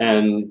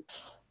 and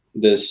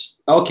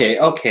this.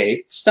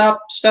 Okay,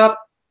 stop,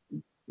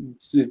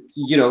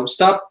 you know,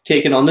 stop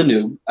taking on the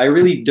noob. I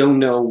really don't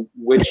know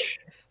which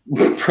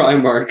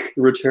Primarch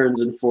returns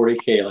in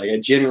 40K. Like, I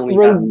genuinely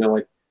have no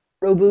idea.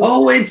 Robo.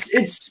 Oh,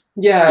 it's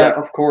yeah,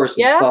 of course,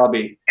 it's Yeah?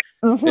 Bobby.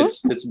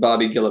 Mhm. It's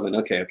Bobby Gillivan.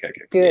 Okay.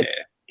 Good. Yeah.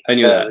 I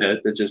knew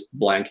that. It's just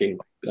blanking.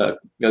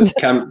 As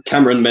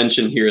Cameron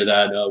mentioned here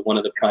that one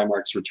of the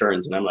Primarchs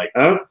returns, and I'm like,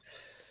 huh?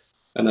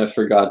 And I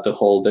forgot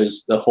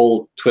there's the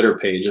whole Twitter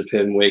page of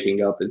him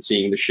waking up and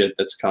seeing the shit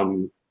that's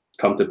come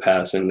to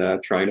pass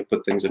and trying to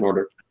put things in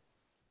order.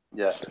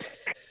 Yeah.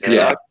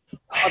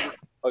 I'm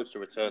supposed to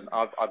return.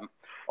 I'm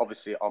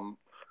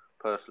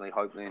personally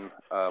hoping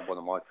one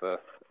of my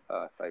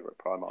favorite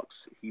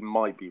Primarchs. He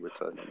might be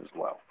returning as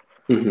well.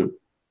 Mm-hmm.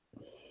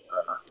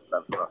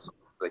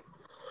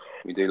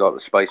 We do like the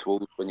Space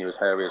Wolves when you're as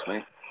hairy as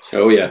me.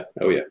 Oh yeah.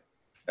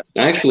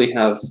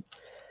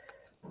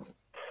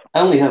 I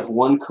only have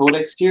one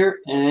codex here,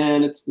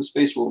 and it's the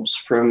Space Wolves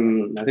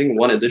from, I think,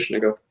 one edition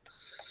ago.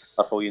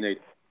 That's all you need.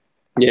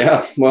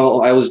 Yeah,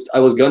 well, I was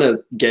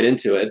gonna get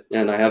into it,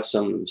 and I have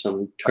some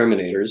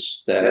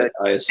Terminators that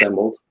I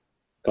assembled,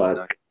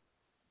 but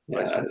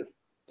yeah,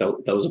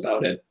 that was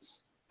about it.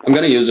 I'm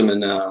gonna use them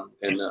in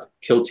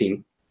Kill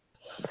Team.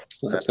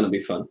 Well, that's gonna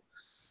be fun.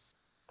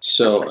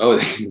 So, oh,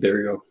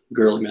 there you go,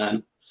 girly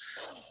man.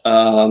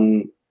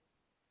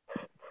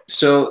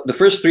 So the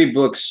first 3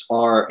 books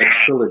are a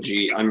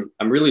trilogy. I'm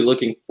really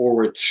looking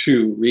forward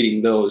to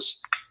reading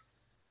those.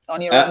 On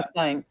your own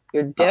time.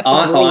 You're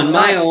definitely on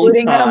my own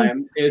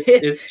time.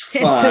 It's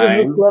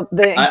fine.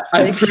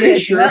 I'm pretty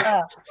sure.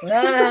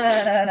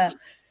 No.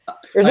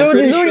 There's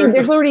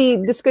already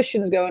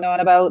discussions going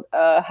on about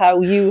how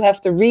you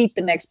have to read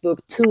the next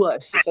book to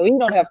us, so you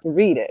don't have to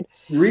read it.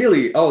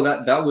 Really? Oh,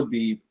 that would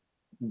be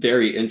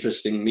very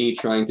interesting. Me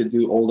trying to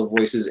do all the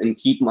voices and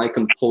keep my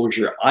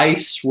composure. I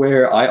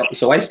swear, I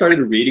started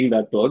reading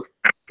that book.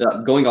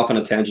 Going off on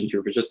a tangent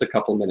here for just a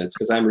couple minutes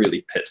because I'm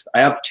really pissed. I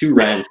have 2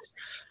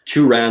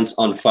 rants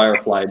on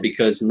Firefly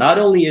because not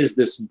only is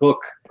this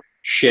book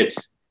shit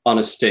on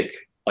a stick,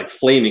 like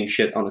flaming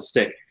shit on a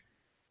stick,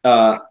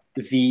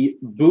 the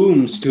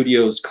Boom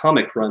Studios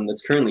comic run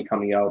that's currently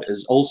coming out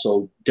is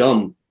also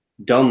dumb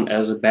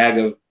as a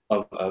bag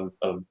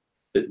of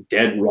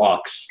dead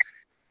rocks.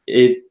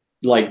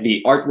 Like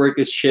the artwork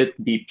is shit,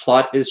 the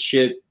plot is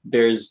shit.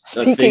 There's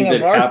a thing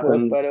that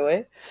happens. By the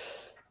way.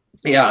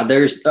 Yeah,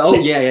 there's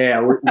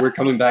we're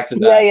coming back to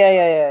that.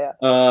 Yeah.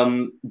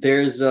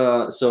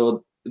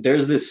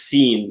 There's this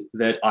scene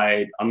that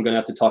I'm gonna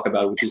have to talk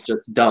about, which is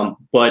just dumb.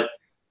 But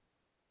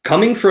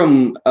coming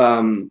from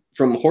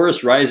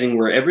Horus Rising,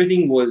 where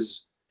everything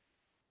was,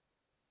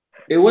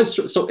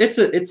 it's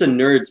a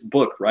nerd's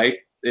book, right?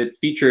 It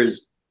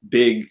features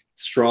big,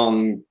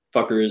 strong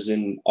fuckers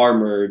in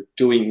armor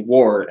doing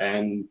war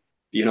and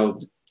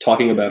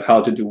talking about how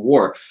to do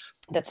war.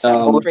 That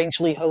sounds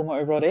strangely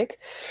homoerotic.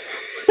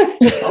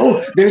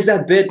 Oh, there's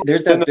that bit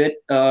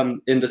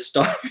in the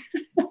start.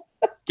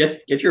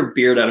 Get your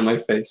beard out of my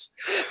face.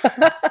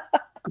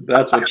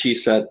 That's what she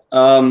said.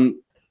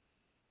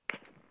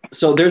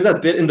 So there's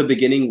that bit in the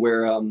beginning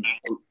where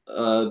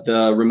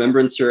the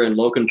Remembrancer and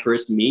Loken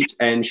first meet,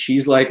 and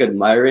she's like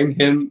admiring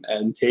him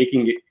and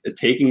taking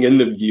in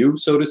the view,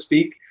 so to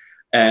speak.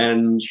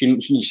 And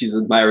she's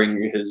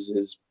admiring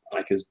his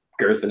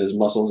girth and his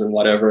muscles and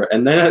whatever.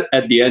 And then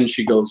at the end,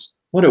 she goes,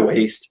 "What a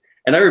waste."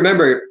 And I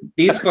remember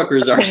these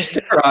fuckers are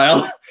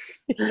sterile,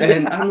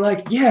 and I'm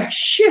like, "Yeah,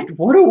 shit,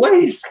 what a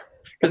waste."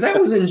 Because I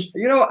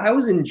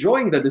was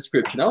enjoying the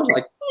description. I was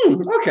like,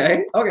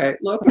 okay,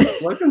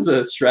 Loken's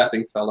a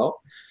strapping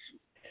fellow.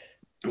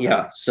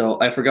 Yeah, so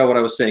I forgot what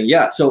I was saying.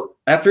 Yeah, so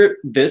after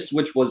this,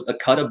 which was a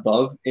cut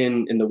above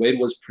in the way it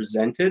was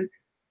presented,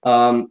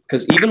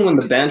 because even when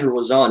the banter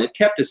was on, it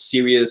kept a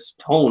serious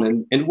tone,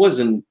 and it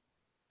wasn't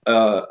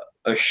a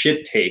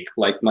shit take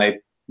like my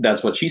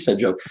 "that's what she said"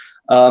 joke.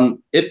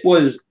 It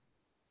was,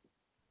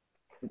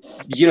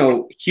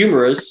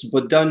 humorous,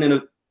 but done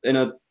in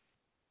a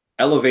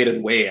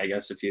elevated way, I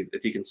guess, if you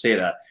can say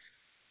that.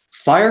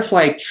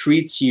 Firefly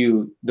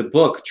the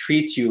book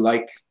treats you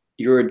like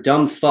you're a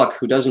dumb fuck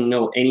who doesn't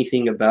know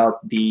anything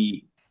about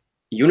the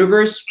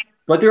universe,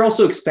 but they're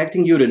also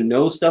expecting you to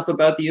know stuff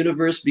about the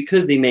universe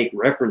because they make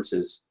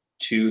references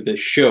to the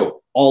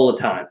show all the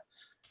time.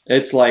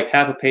 It's like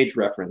half a page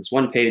reference,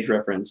 1 page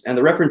reference, and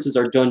the references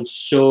are done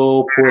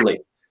so poorly.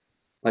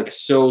 Like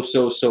so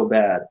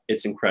bad.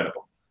 It's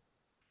incredible.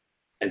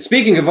 And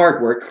speaking of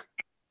artwork,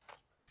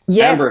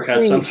 yes, Amber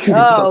had something.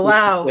 Oh,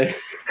 wow.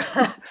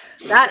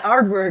 That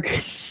artwork,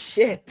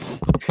 shit.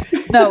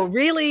 No,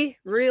 really.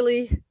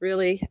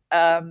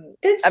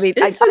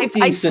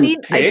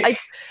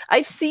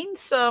 I've seen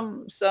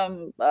some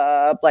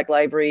Black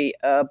Library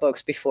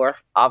books before,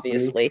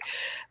 obviously.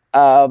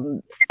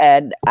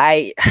 And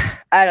I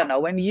don't know,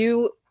 when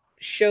you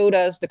showed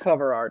us the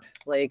cover art,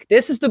 like,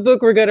 this is the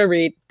book we're gonna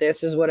read,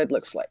 this is what it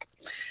looks like.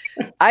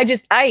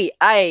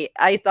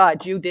 I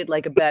thought you did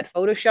like a bad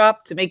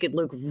Photoshop to make it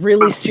look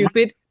really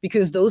stupid,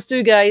 because those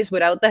 2 guys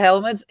without the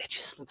helmets, it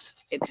just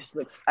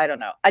looks, I don't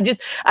know. I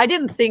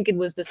didn't think it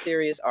was the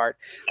serious art.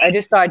 I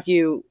just thought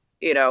you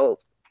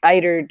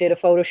either did a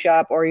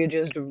Photoshop or you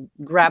just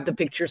grabbed a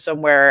picture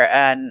somewhere,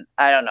 and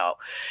I don't know.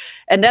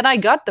 And then I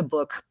got the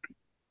book.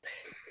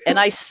 and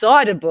I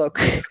saw the book,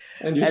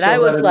 And you and saw I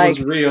was that it like,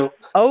 was real.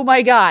 oh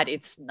my God,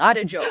 it's not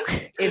a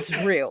joke.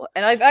 It's real.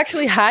 And I've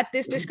actually had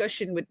this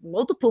discussion with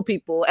multiple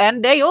people,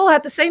 and they all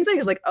had the same thing.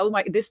 It's like, oh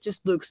my, this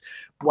just looks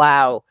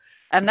wow.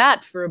 And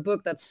that for a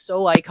book that's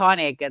so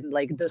iconic and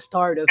like the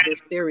start of this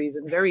series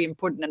and very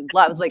important and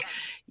blah. It's like,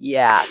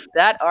 yeah,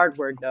 that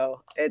artwork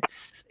though.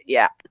 It's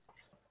yeah.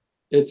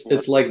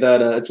 It's like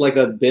that. It's like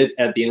that bit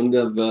at the end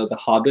of The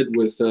Hobbit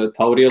with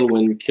Tauriel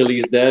when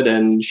Killy's dead,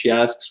 and she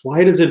asks,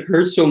 "Why does it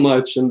hurt so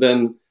much?" And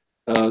then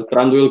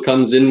Thranduil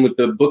comes in with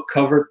the book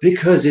cover,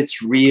 "Because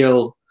it's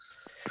real."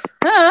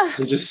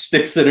 And just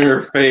sticks it in her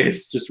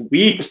face. Just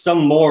weep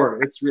some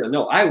more. It's real.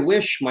 No, I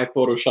wish my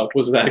Photoshop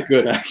was that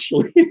good,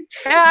 actually.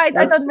 Yeah,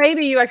 I thought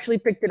maybe you actually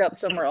picked it up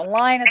somewhere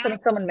online and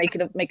someone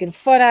making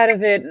fun out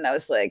of it, and I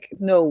was like,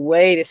 no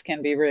way, this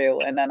can be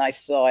real. And then I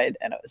saw it,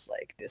 and I was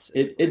like, this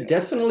is. It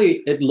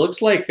definitely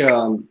looks like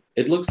an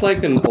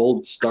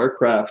old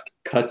StarCraft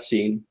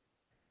cutscene,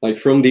 like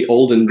from the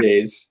olden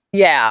days.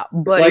 Yeah,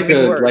 but like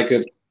worse.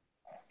 a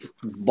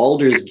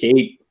Baldur's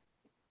Gate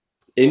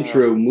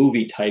intro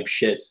movie type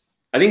shit.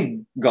 I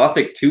think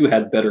Gothic 2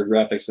 had better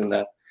graphics than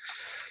that.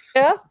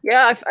 Yeah.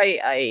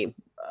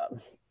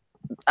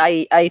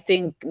 I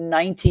think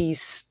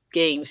 90s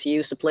games you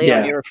used to play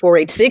on your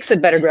 486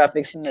 had better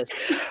graphics than this.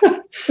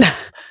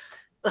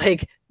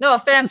 Like, no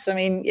offense. I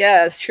mean,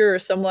 yeah, sure,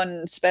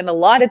 someone spent a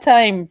lot of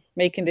time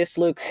making this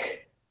look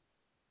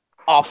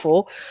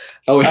awful.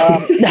 Oh,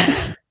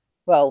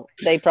 well,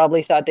 they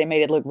probably thought they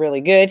made it look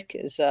really good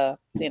because, but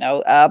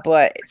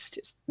it's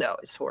just, no,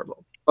 it's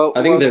horrible. Well,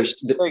 I think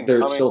there's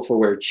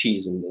self-aware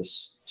cheese in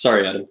this.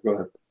 Sorry, Adam, go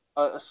ahead.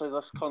 So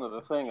that's kind of the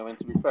thing. I mean,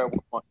 to be fair, it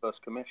was my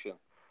first commission.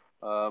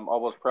 I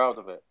was proud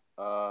of it.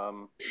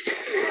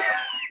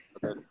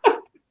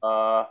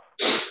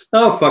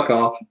 Oh, fuck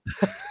off.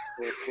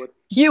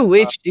 You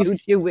wish,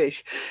 dude, you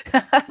wish.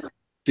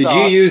 Did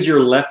you use your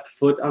left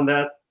foot on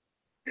that?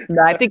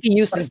 No, I think he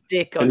used his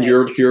dick on and it.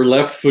 And your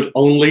left foot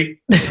only?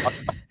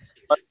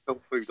 I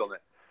put food on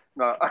it.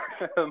 No.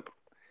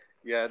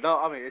 Yeah, no,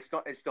 I mean, it's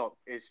not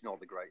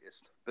the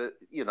greatest. But,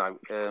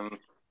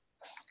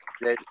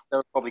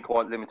 they're probably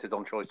quite limited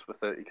on choice for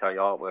 30k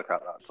artwork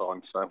at that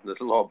time, so there's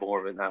a lot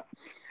more of it now.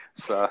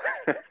 So,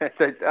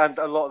 and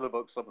a lot of the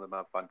books, some of them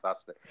are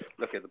fantastic.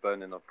 Look at the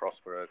Burning of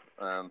Prospero,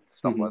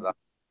 stuff like that.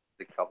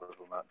 The covers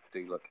on that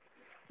do look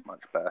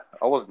much better.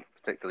 I wasn't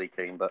particularly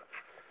keen, but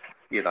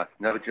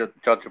never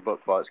judge a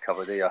book by its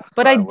cover, do you?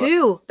 But I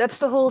do. That's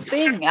the whole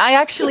thing. I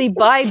actually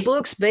buy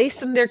books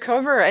based on their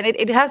cover, and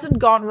it hasn't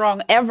gone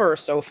wrong ever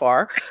so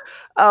far.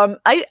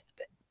 I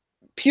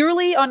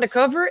purely on the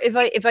cover,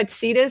 if I'd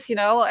see this, and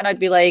I'd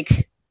be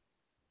like,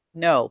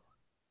 no.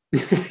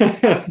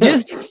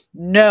 Just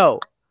no.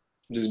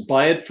 Just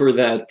buy it for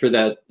that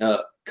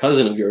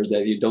cousin of yours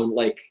that you don't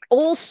like.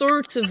 All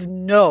sorts of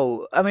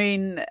no. I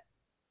mean,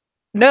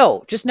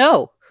 no. Just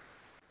no.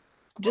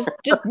 Just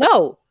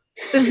no.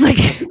 It's like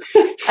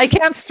I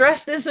can't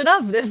stress this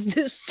enough.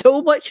 There's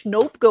so much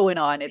nope going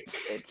on.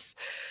 It's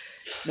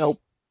nope.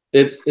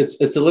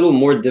 It's a little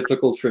more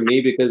difficult for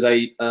me because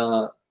I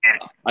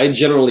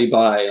generally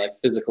buy like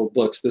physical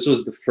books. This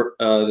was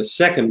the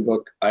second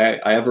book I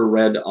ever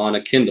read on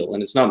a Kindle,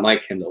 and it's not my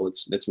Kindle.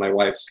 It's my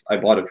wife's. I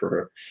bought it for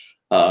her.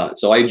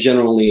 So I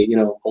generally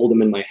hold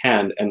them in my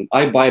hand, and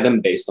I buy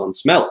them based on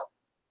smell.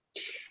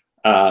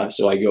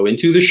 So I go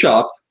into the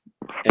shop,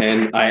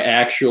 and I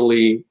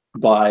actually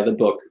buy the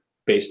book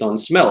based on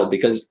smell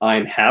because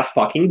I'm half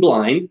fucking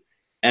blind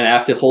and I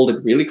have to hold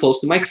it really close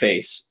to my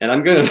face, and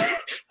I'm gonna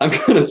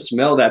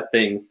smell that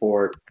thing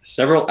for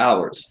several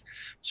hours.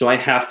 So I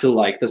have to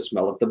like the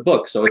smell of the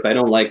book. So if I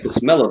don't like the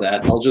smell of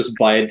that, I'll just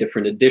buy a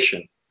different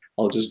edition.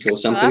 I'll just go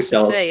someplace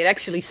else. It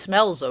actually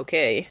smells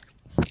okay.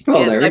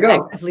 Oh, there we go.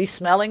 I'm actively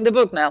smelling the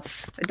book now.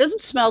 It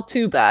doesn't smell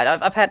too bad.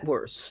 I've had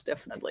worse,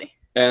 definitely.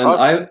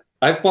 And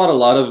I've bought a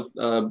lot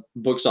of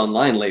books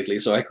online lately,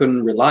 so I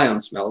couldn't rely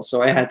on smell,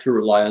 so I had to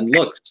rely on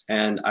looks.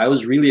 And I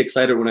was really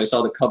excited when I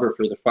saw the cover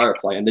for the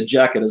Firefly and the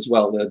jacket as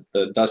well,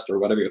 the dust or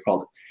whatever you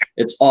call it.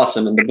 It's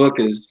awesome, and the book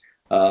is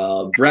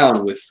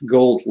brown with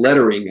gold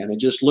lettering, and it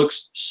just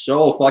looks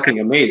so fucking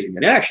amazing.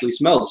 And it actually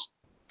smells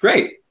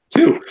great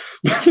too.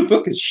 But the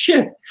book is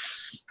shit.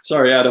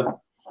 Sorry, Adam.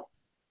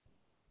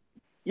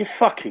 You're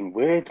fucking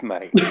weird,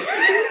 mate.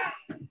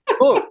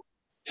 Look.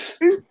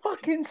 Who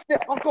fucking said?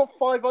 I've got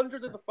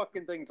 500 of the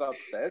fucking things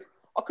upstairs.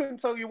 I couldn't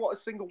tell you what a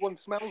single one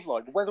smells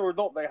like, whether or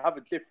not they have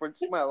a different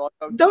smell.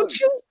 Don't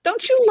you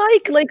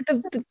like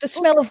the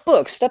smell of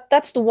books?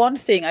 That's the one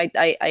thing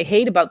I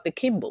hate about the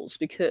Kimbles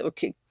because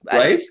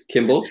right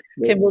Kimbles.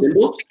 Kimble?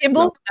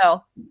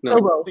 No.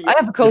 Kobo. I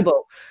have a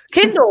Kobo.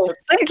 Kindle.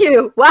 Thank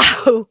you.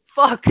 Wow.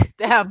 Fuck.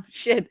 Damn.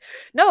 Shit.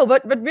 No,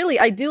 but really,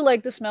 I do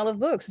like the smell of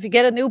books. If you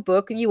get a new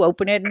book and you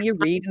open it and you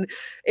read, and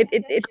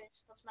it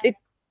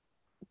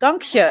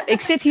Dank je.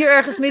 Ik zit hier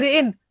ergens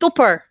middenin.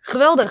 Topper.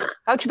 Geweldig.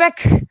 Houd je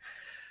bek.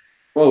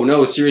 Oh,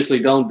 no, seriously,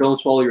 don't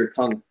swallow your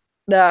tongue.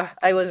 Nah,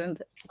 I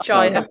wasn't.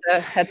 Shy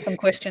had some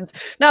questions.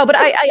 No, but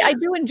I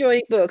do enjoy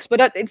books,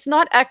 but it's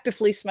not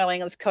actively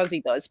smelling as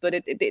Cuzzy does, but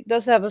it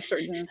does have a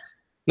certain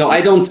No,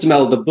 I don't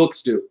smell. The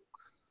books do.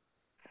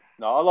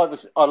 No, I like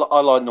this. I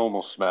like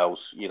normal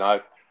smells. You know,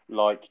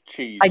 like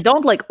cheese. I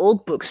don't like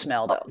old book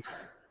smell though.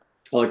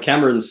 Well,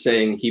 Cameron's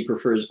saying he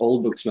prefers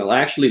old book smell. I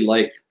actually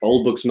like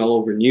old book smell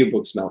over new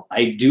book smell.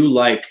 I do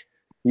like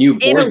new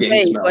In a board game way,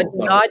 smell, but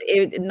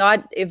though.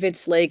 not if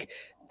it's like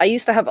I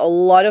used to have a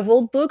lot of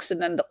old books,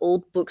 and then the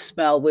old book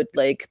smell would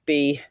like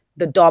be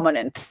the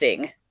dominant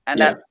thing, and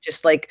Yeah. that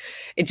just like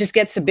it just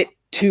gets a bit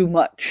too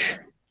much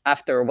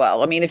after a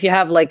while. I mean, if you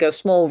have like a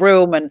small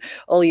room and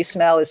all you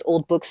smell is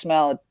old book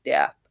smell,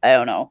 yeah, I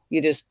don't know.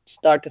 You just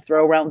start to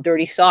throw around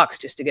dirty socks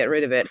just to get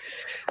rid of it,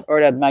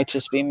 or that might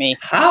just be me.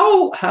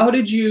 How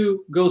did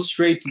you go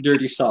straight to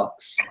dirty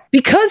socks?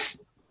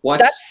 Because What?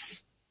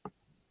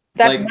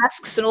 that like-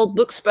 masks an old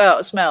book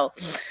smell.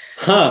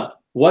 Huh?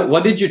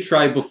 What did you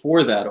try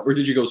before that, or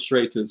did you go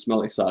straight to the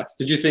smelly socks?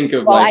 Did you think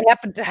of Well, like I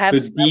happen to have the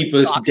smelly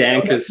deepest, socks, so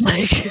that's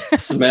dankest like-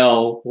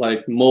 smell,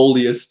 like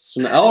moldiest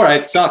smell? All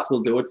right, socks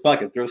will do it.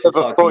 Fuck it, throw some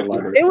socks in the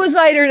library. It was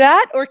either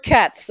that or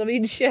cats. I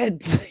mean,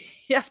 shit.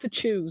 You have to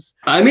choose.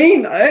 I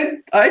mean,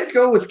 I'd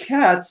go with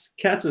cats.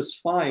 Cats is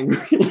fine,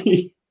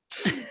 really.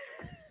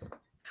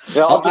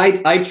 Yeah,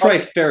 I try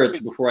ferrets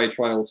before I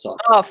try old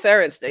socks. Oh,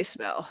 ferrets, they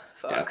smell.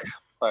 Fuck. Yeah.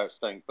 first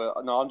thing, but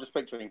no, I'm just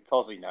picturing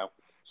Cozzy now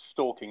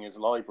stalking his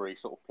library,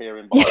 sort of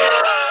peering behind.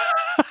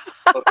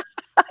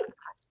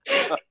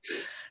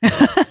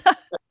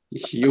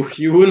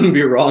 You wouldn't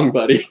be wrong,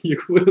 buddy.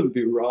 You wouldn't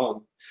be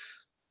wrong.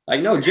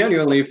 Like, no,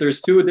 genuinely, if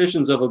there's 2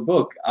 editions of a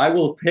book, I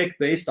will pick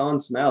based on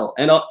smell.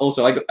 And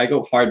also, I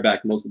go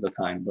hardback most of the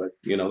time, but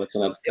you know that's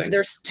another thing. If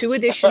there's 2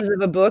 editions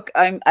of a book,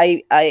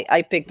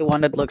 I pick the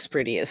one that looks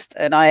prettiest,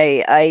 and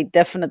I'm a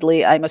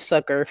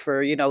sucker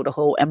for the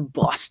whole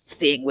embossed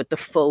thing with the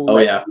faux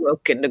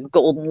look and the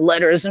golden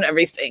letters and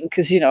everything,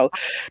 because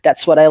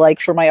that's what I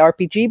like for my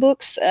RPG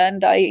books,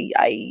 and I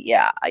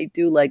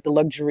do like the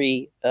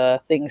luxury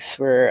things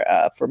for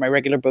my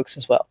regular books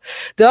as well.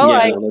 Though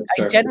I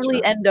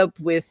generally end up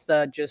with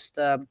just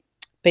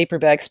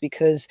paperbacks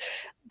because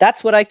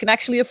that's what I can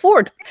actually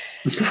afford.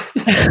 I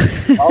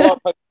like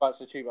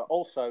paperbacks are cheaper.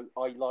 Also,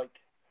 a nice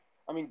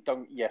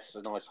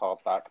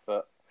hardback,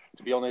 but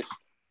to be honest,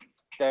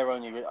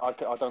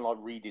 I don't like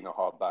reading a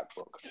hardback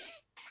book.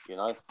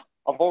 I've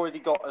already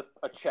got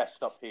a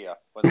chest up here.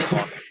 When I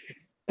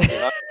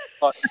don't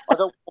want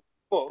the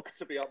book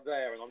to be up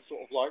there, and I'm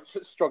sort of like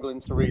struggling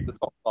to read the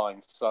top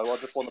lines. So I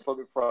just want the book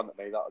in front of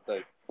me. That'll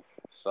do.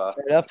 So.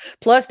 Fair enough.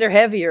 Plus, they're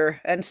heavier,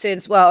 and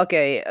since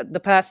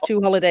the past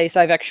 2 holidays,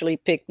 I've actually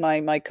picked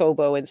my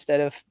Kobo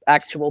instead of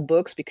actual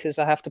books because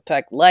I have to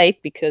pack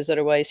light, because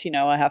otherwise,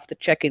 I have to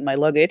check in my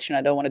luggage, and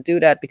I don't want to do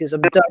that because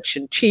I'm Dutch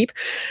and cheap.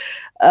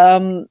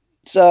 Paperbacks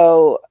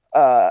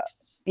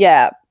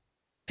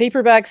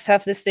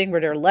have this thing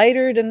where they're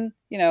lighter than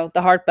the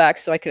hardbacks,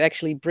 so I could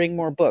actually bring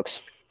more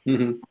books.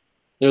 Mm-hmm.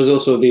 There's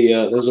also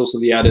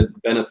the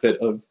added benefit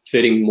of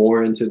fitting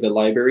more into the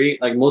library.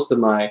 Like most of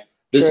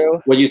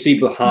what you see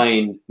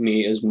behind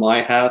me is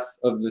my half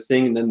of the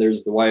thing, and then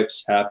there's the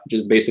wife's half, which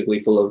is basically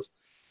full of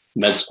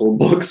med school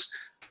books.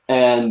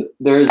 And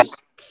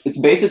it's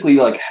basically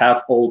like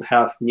half old,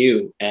 half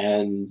new,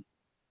 and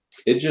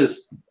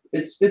it's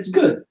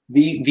good.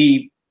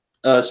 The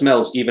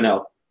smells even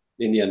out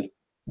in the end.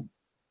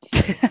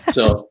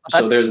 So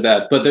there's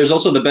that, but there's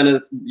also the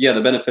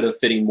benefit of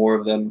fitting more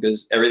of them,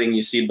 because everything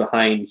you see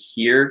behind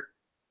here,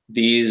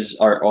 these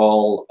are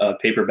all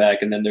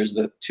paperback, and then there's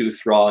the 2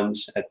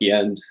 Thrawns at the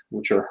end,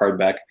 which are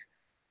hardback,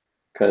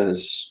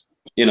 because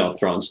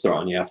Thrawn's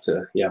Thrawn. You have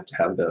to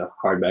have the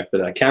hardback for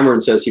that. Cameron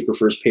says he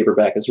prefers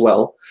paperback as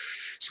well.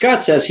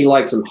 Scott says he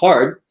likes them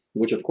hard,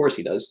 which of course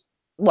he does.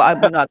 Well,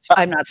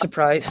 I'm not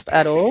surprised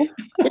at all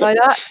by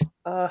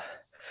that.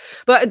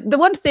 But the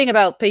one thing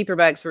about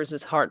paperbacks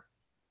versus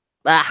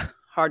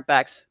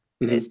hardbacks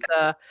is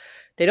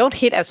they don't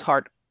hit as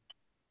hard.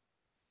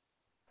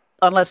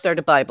 Unless they're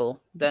the Bible,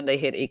 then they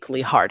hit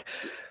equally hard.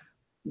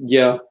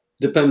 Yeah,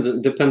 depends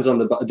on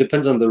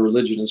the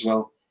religion as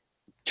well.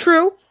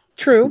 True.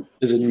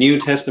 Is it New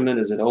Testament?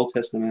 Is it Old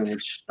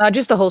Testament?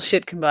 Just the whole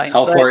shit combined.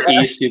 How far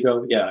east you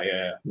go? Yeah.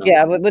 No.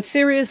 Yeah, but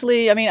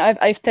seriously, I mean,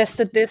 I've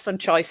tested this on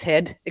Choi's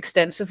head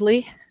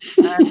extensively,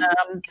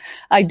 and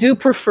I do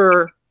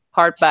prefer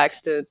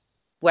hardbacks to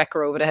whack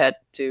her over the head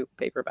to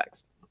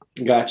paperbacks.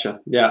 Gotcha.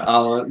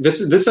 Yeah.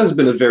 This has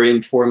been a very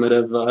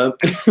informative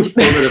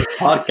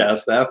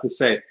podcast, I have to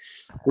say.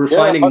 We're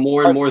finding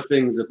more and more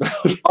things about.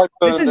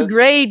 This is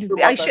great.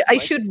 I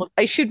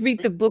should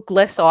read the book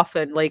less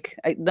often.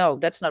 No,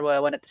 that's not what I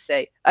wanted to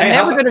say. I'm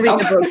never going to read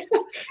the book.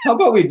 How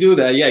about we do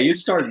that? Yeah, you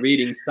start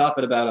reading, stop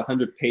at about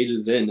 100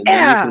 pages in, and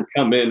then you can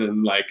come in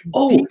and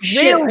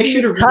shit, I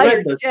should have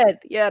read this.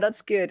 Yeah,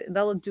 that's good. And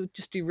that'll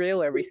just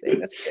derail everything.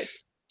 That's good.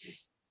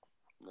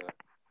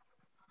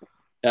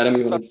 Adam,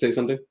 you wanted to say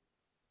something?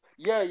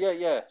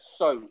 Yeah.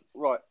 So,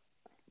 right,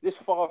 this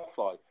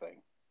Firefly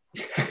thing,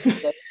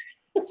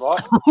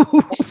 right?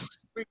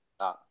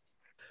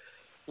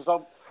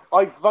 Because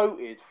I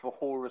voted for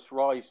Horus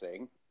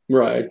Rising,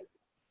 right?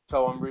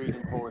 So I'm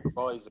reading Horus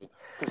Rising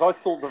because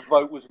I thought the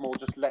vote was more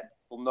just let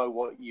people know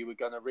what you were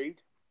going to read.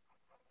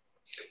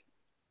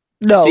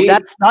 No, See?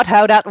 that's not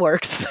how that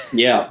works.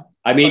 Yeah,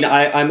 I mean,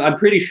 I'm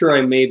pretty sure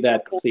I made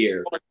that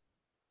clear.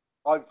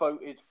 I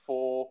voted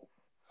for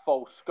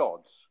False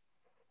Gods.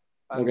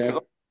 And Okay.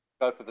 because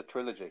I go for the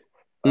trilogy.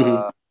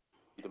 Mhm.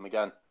 Read them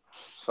again.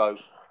 So,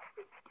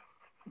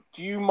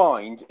 do you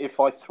mind if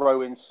I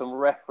throw in some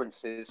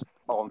references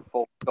on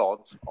False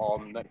Gods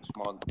on next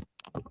month,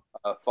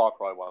 Far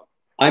Cry 1?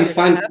 I'm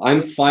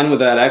fine with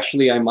that.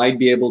 Actually, I might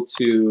be able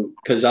to,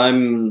 because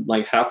I'm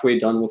like halfway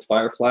done with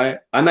Firefly.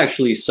 I'm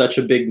actually such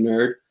a big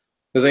nerd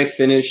because I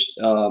finished.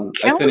 Can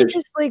we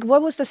just like,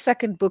 what was the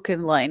second book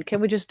in line? Can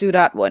we just do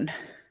that one?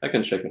 I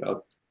can check it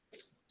out.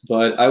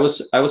 But I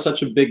was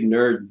such a big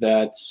nerd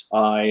that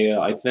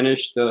I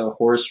finished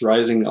Horus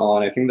Rising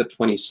on, I think, the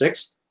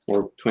 26th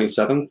or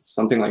 27th,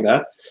 something like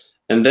that.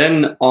 And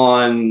then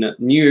on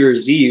New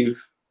Year's Eve,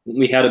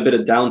 we had a bit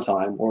of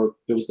downtime, or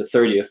it was the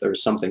 30th or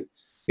something.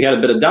 We had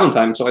a bit of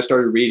downtime, so I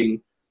started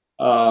reading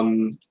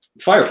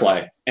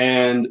Firefly.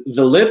 And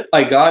the lip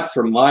I got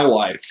from my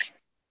wife,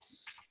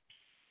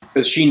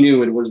 because she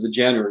knew it was the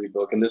January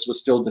book, and this was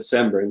still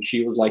December, and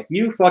she was like,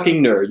 "You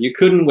fucking nerd! You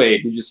couldn't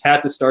wait. You just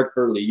had to start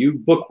early. You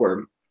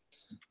bookworm."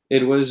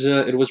 It was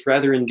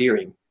rather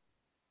endearing.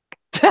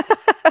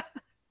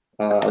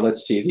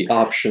 Let's see. The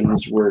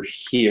options were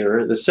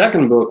here. The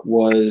second book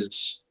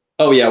was,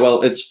 oh yeah,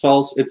 well, it's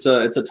false. It's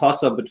a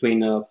toss up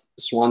between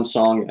Swan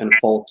Song and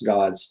False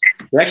Gods.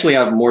 We actually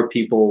have more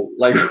people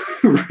like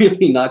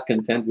really not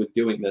content with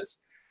doing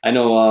this. I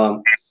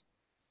know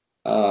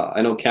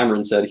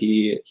Cameron said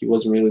he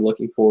wasn't really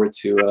looking forward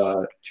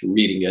to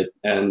reading it,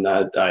 and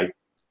I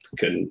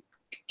can't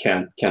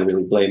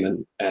really blame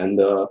him. And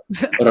but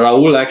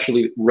Raul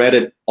actually read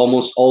it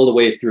almost all the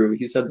way through.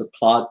 He said the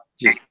plot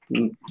just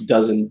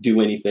doesn't do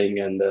anything,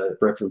 and the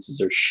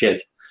references are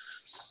shit.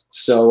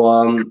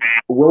 So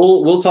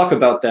we'll talk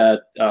about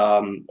that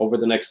over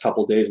the next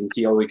couple days and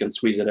see how we can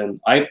squeeze it in.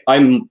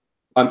 I'm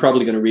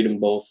probably going to read them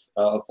both,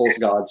 False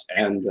Gods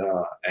and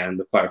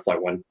the Firefly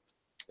one.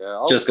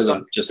 Yeah, just because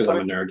I'm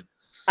a nerd.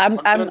 I'm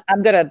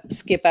gonna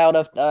skip out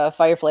of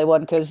Firefly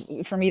one because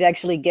for me to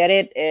actually get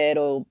it,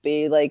 it'll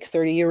be like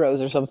 30 euros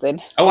or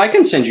something. Oh, I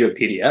can send you a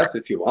PDF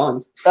if you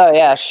want. Oh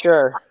yeah,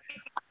 sure.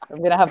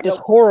 I'm gonna have this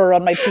horror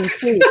on my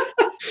PC.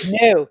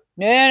 No.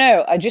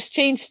 I just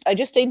changed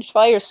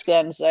fire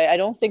scans. I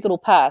don't think it'll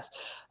pass.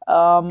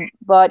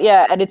 But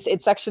yeah, and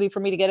it's actually,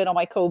 for me to get it on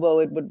my Kobo,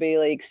 it would be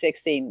like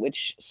 16,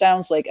 which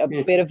sounds like a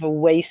bit of a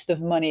waste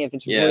of money if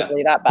it's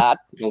really that bad.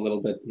 A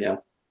little bit, yeah.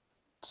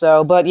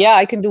 So, but yeah,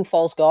 I can do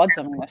False Gods.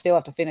 I mean, I still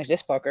have to finish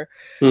this fucker.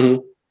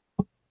 Mm-hmm.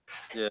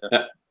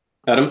 Yeah.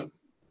 Adam?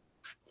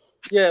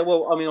 Yeah,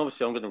 well, I mean,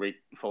 obviously, I'm going to read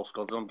False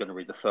Gods. I'm going to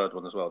read the third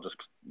one as well, just,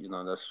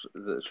 that's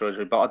the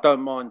trilogy. But I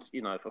don't mind,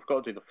 if I've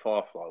got to do the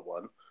Firefly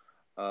one,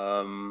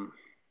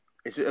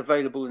 is it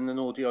available in an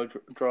audio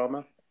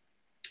drama?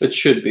 It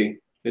should be.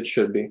 It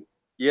should be.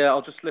 Yeah,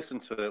 I'll just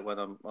listen to it when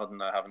I'm, I don't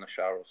know, having a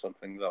shower or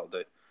something. That'll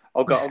do.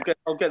 I'll get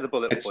the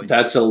bullet point.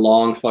 That's a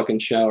long fucking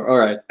shower. All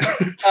right.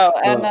 Oh,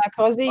 and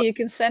Cozy, you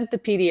can send the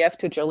PDF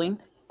to Jolene.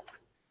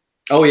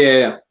 Oh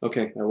yeah.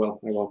 Okay, I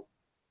will.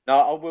 No,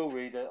 I will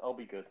read it. I'll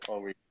be good.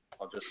 I'll read it.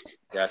 I'll just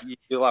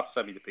you'll have to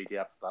send me the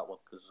PDF for that one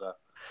because.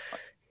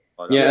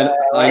 Yeah,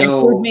 I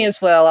know. Include me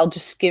as well. I'll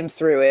just skim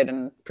through it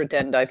and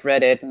pretend I've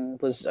read it and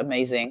it was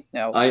amazing.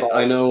 No,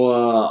 I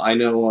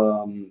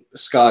know.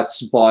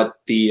 Scott's bought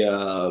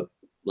the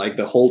like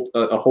a whole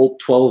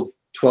 12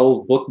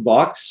 book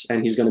box,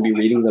 and he's going to be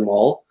reading them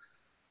all.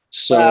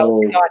 So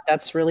wow, Scott,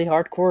 that's really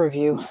hardcore of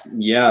you.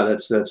 Yeah,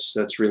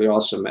 that's really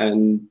awesome.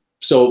 And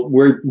so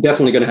we're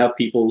definitely going to have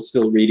people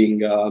still reading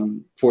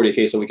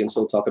 40K, so we can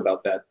still talk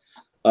about that.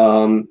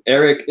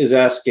 Eric is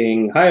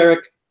asking, hi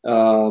Eric,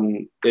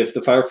 if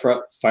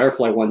the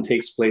Firefly one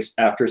takes place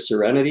after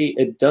Serenity.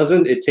 It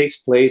doesn't. It takes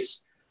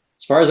place,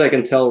 as far as I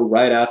can tell,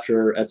 right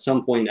after, at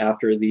some point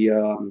after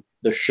the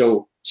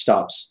show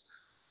stops.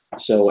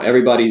 So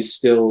everybody's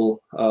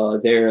still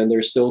there, and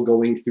they're still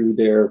going through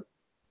their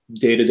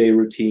day-to-day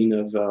routine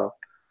of,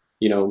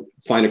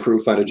 find a crew,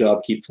 find a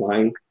job, keep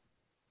flying,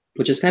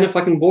 which is kind of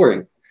fucking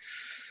boring,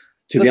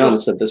 to be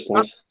honest, at this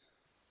point.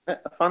 A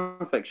fan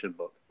fiction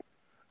book,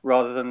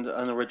 rather than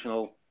an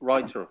original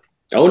writer.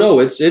 Oh no,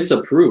 it's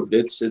approved.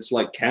 It's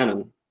like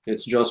canon.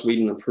 It's Joss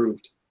Whedon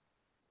approved.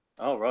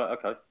 Oh right,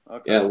 okay.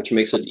 Yeah, which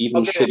makes it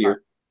even shittier.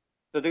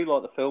 I do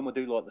like the film. I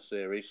do like the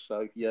series.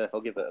 So yeah,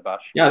 I'll give it a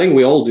bash. Yeah, I think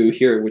we all do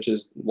here, which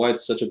is why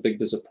it's such a big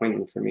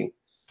disappointment for me.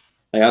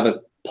 I have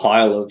a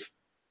pile of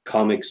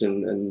comics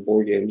and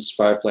board games,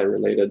 Firefly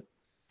related.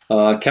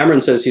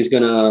 Cameron says he's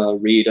gonna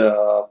read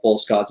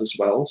False Gods as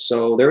well.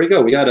 So there we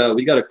go. We got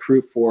a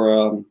crew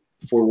for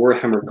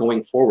Warhammer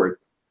going forward.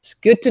 It's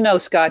good to know,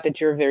 Scott, that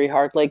you're very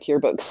hard like your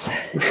books.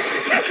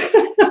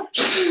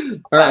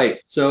 All right,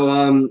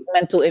 so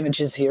mental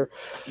images here.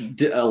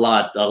 A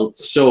lot,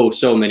 so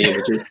many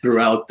images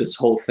throughout this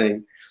whole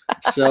thing.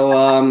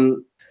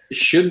 So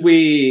should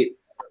we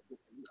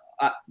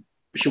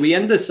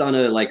end this on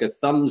a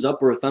thumbs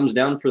up or a thumbs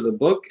down for the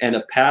book and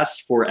a pass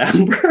for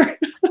Amber?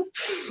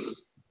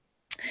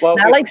 Well,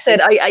 now, like I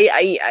said,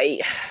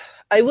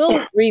 I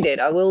will read it.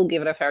 I will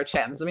give it a fair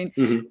chance. I mean,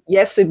 Mhm.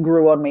 yes, it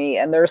grew on me,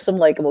 and there are some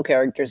likable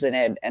characters in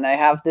it, and I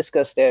have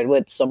discussed it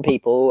with some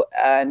people,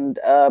 and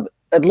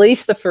at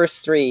least the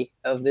first 3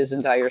 of this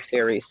entire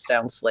series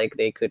sounds like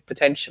they could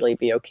potentially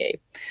be okay.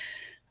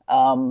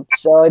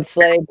 So it's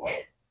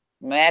like,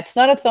 man, it's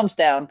not a thumbs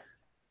down.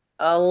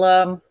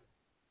 I'll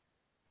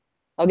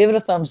give it a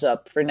thumbs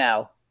up for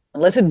now,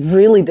 unless it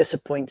really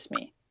disappoints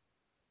me.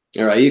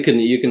 All right, you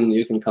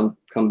can come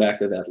back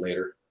to that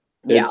later.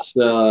 Yeah.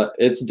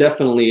 It's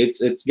definitely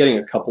it's getting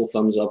a couple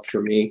thumbs up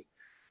for me,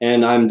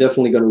 and I'm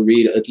definitely going to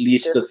read at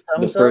least Just the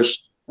thumbs up?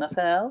 first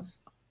Nothing else?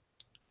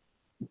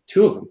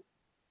 2 of them.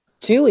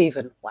 2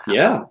 even. Wow.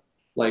 Yeah,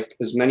 like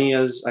as many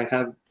as I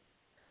have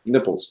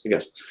nipples, I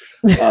guess.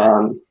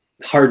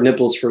 Hard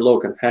nipples for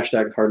Loken.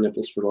 Hashtag hard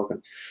nipples for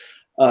Loken.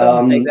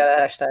 Don't make that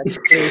a hashtag.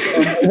 Please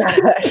don't make that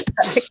a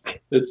hashtag.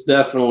 It's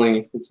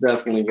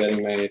definitely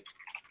getting made.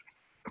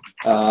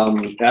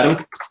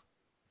 Adam?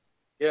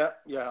 Yeah,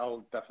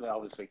 I'll definitely,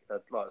 obviously,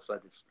 like I said,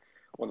 it's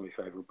one of my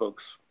favourite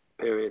books,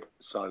 period.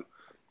 So,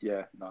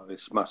 yeah, no,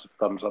 it's massive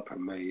thumbs up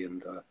from me,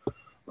 and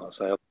like I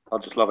say, I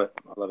just love it.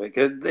 I love it.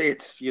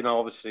 It's, you know,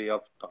 obviously, I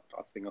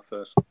think I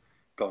first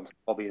got into the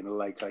hobby in the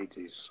late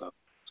 80s, so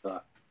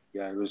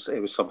yeah, it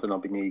was something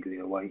I've been eagerly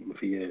awaiting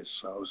for years.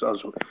 So I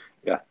was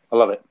yeah, I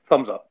love it.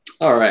 Thumbs up.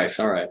 All right.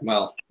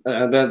 Well,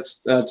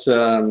 that's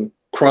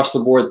cross the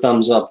board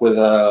thumbs up with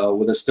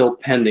a still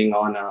pending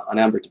on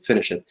Amber to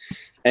finish it.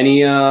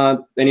 Any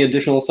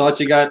additional thoughts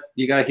you got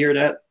here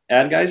to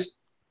add, guys?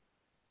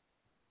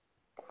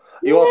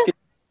 You asking?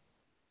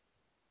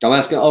 I'm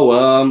asking.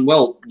 Oh,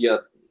 well, yeah,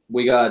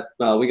 we got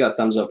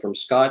thumbs up from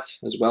Scott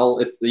as well.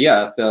 If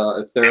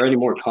there are any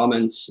more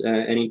comments,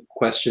 any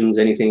questions,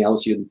 anything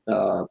else you'd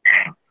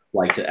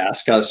like to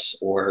ask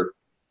us, or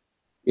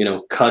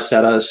cuss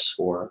at us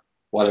or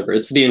whatever,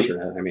 it's the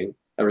internet. I mean,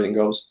 everything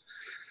goes.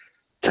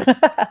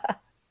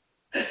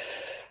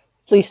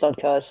 Please don't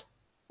cuss.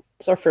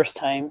 It's our first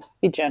time.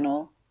 Be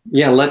gentle.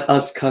 Yeah, let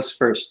us cuss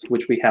first,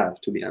 which we have,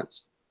 to be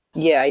honest.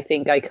 Yeah, I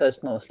think I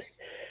cussed most.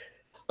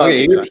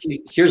 Okay,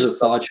 here's a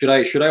thought. Should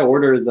I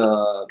order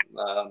the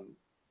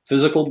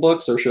physical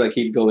books, or should I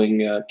keep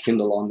going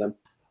Kindle on them?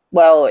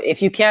 Well,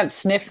 if you can't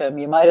sniff them,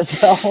 you might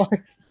as well.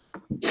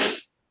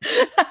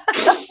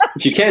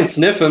 If you can't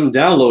sniff them,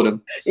 download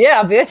them.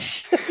 Yeah,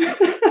 bitch.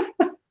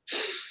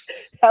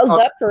 How's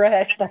that for a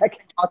hashtag?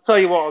 I'll tell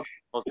you what,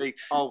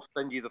 I'll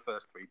send you the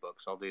first 3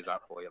 books. I'll do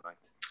that for you, mate.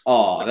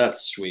 Oh,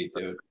 that's sweet,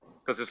 dude.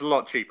 Because it's a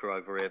lot cheaper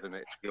over here than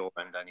it's your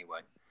end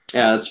anyway.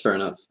 Yeah, that's fair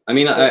enough. I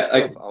mean,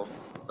 I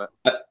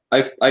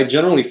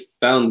generally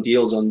found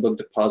deals on Book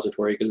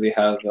Depository because they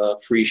have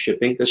free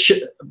shipping. Because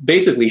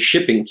basically,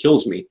 shipping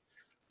kills me.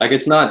 Like,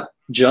 it's not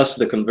just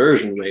the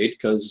conversion rate,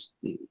 because,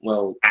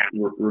 well,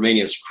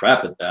 Romania's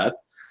crap at that.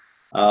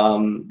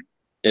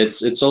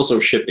 It's also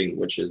shipping,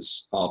 which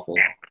is awful.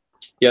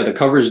 Yeah, the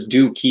covers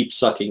do keep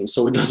sucking,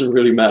 so it doesn't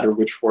really matter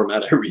which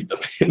format I read them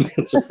in.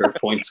 That's a fair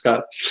point,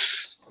 Scott.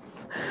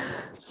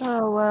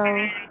 Oh,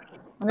 wow.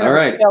 All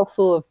right. A shelf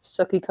full of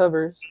sucky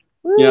covers.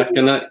 Woo. Yeah,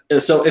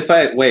 so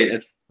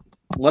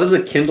what does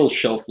a Kindle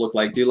shelf look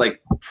like? Do you like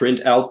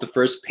print out the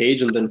first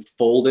page and then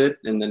fold it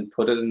and then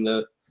put it in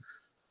the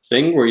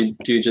thing, or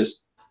do you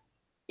just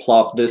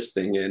plop this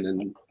thing in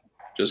and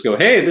just go,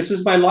 hey, this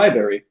is my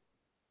library,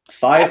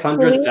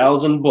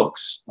 500,000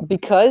 books?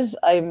 Because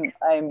I'm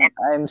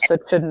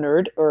such a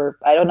nerd, or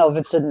I don't know if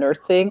it's a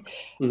nerd thing.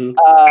 Mm-hmm.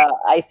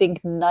 I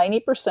think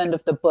 90%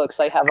 of the books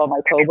I have on my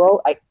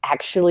Kobo, I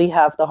actually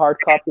have the hard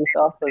copies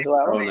of as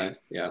well. Oh, nice.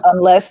 Yeah.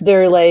 Unless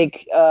they're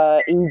like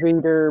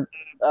e-reader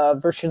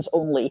versions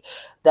only,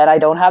 that I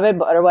don't have it.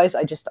 But otherwise,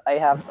 I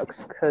have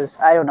books because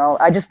I don't know.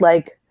 I just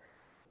like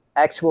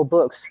actual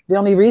books. The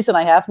only reason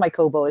I have my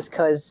Kobo is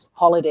because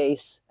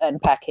holidays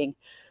and packing.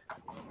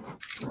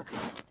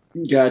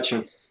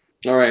 Gotcha.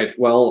 All right.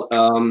 Well,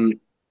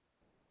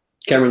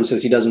 Cameron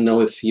says he doesn't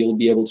know if he'll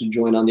be able to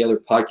join on the other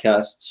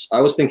podcasts.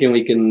 I was thinking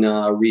we can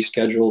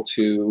reschedule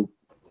to,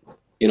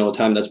 a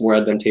time that's more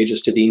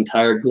advantageous to the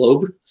entire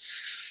globe.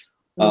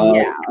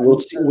 Yeah.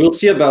 We'll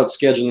see about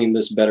scheduling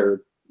this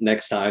better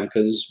next time,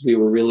 because we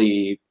were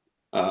really,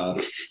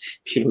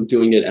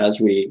 doing it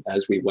as we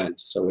went.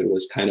 So it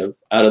was kind of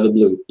out of the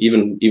blue,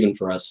 even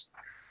for us.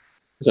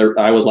 So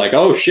I was like,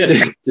 oh shit,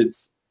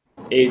 it's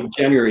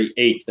January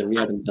 8th, and we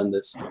haven't done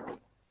this.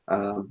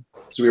 So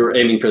we were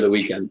aiming for the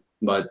weekend,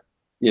 but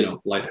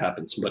life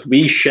happens. But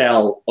we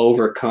shall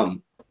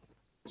overcome.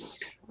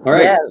 All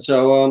right. Yes.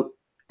 So,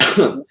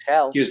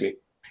 excuse me.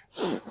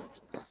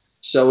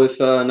 So if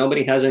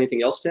nobody has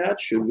anything else to add,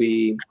 should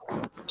we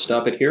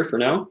stop it here for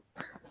now?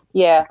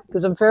 Yeah,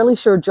 because I'm fairly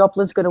sure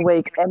Joplin's going to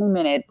wake any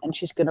minute, and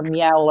she's going to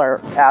meow our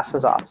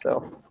asses off.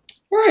 So.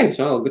 All right.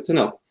 So good to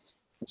know.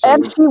 So,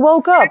 and she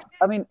woke up.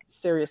 I mean,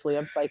 seriously,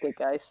 I'm psychic,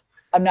 guys.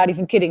 I'm not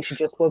even kidding. She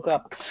just woke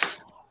up.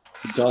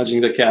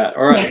 Dodging the cat.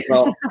 All right.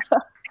 Well,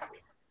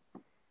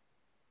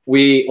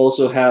 we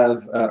also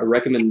have a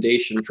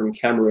recommendation from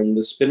Cameron,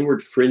 the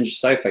Spinward Fringe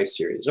sci-fi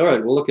series. All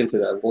right, we'll look into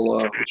that.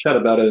 We'll chat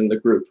about it in the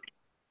group.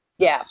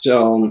 Yeah.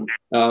 So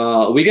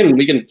we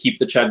can keep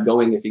the chat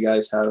going if you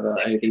guys have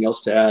anything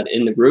else to add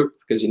in the group,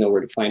 because you know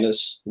where to find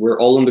us. We're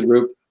all in the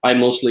group. I'm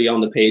mostly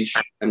on the page.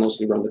 I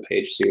mostly run the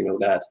page, so you know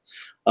that.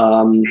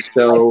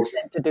 So I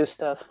tend to do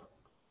stuff.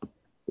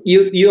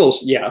 you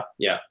also yeah.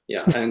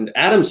 And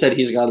Adam said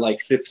he's got like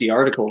 50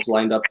 articles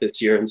lined up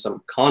this year and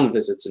some con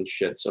visits and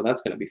shit. So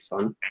that's gonna be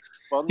fun.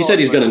 Well, He said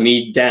he's gonna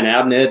meet Dan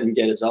Abnett and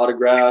get his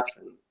autograph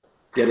and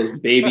get his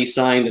baby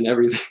signed and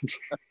everything.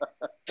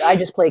 I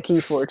just play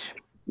Keyforge.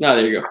 No,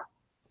 there you go.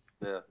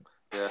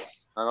 Yeah.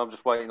 And I'm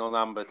just waiting on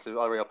Amber to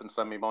hurry up and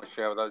send me my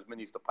share of those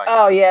minis to paint.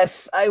 Oh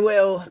yes, I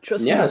will.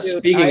 Trust me, Yeah, dude.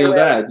 speaking I of will.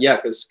 that, yeah,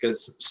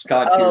 because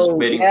Scott here is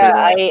waiting for the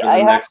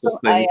I next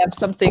I thing. have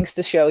some things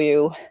to show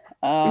you.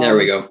 There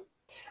we go.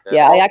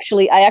 Yeah, I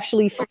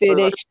actually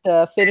finished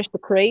the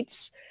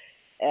crates.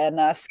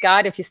 And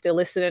Scott, if you're still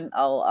listening,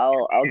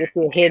 I'll give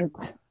you a hint.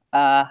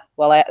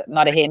 Well,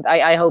 not a hint.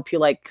 I hope you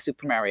like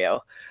Super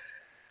Mario.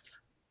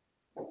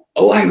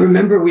 Oh, I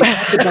remember we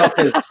talked about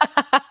this.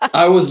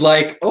 I was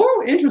like,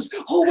 oh,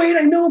 interesting. Oh, wait,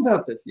 I know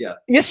about this. Yeah.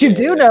 Yes, you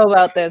do know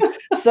about this.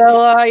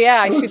 So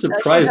yeah, I was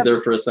surprised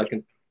there for a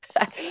second.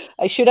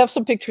 I should have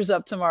some pictures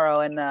up tomorrow,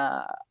 and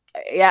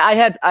yeah,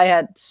 I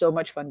had so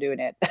much fun doing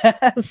it.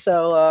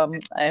 So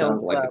I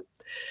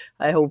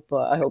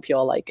hope you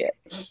all like it.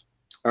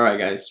 All right,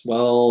 guys.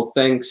 Well,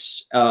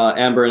 thanks,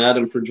 Amber and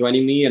Adam, for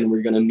joining me, and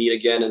we're gonna meet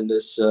again in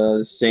this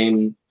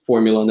same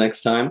formula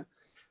next time.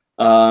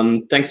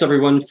 Thanks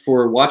everyone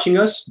for watching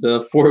us.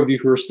 The 4 of you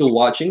who are still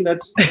watching,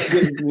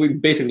 we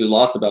basically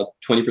lost about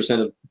 20%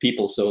 of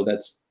people, so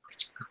that's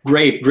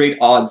great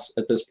odds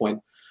at this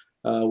point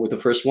with the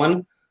first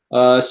one.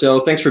 So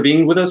thanks for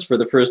being with us for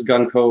the first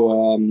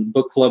Gung-Ho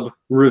book club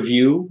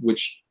review,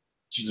 which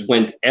just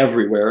went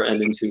everywhere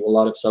and into a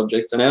lot of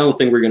subjects. And I don't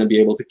think we're going to be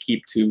able to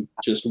keep to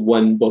just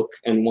one book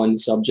and one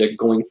subject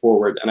going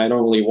forward. And I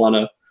don't really want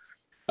to,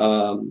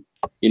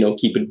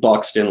 keep it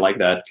boxed in like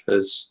that,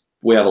 because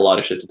we have a lot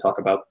of shit to talk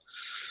about.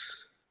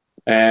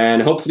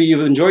 And hopefully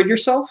you've enjoyed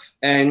yourself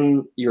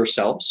and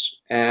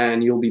yourselves,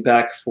 and you'll be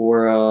back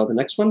for the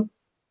next one.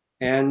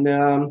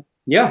 And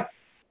yeah.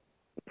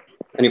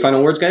 Any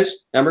final words,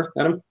 guys? Amber,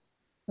 Adam?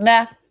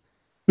 Nah.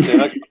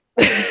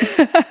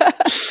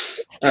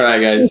 All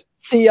right, guys.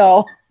 See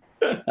y'all.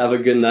 Have a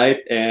good night,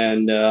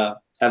 and have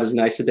as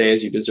nice a day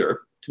as you deserve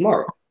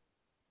tomorrow.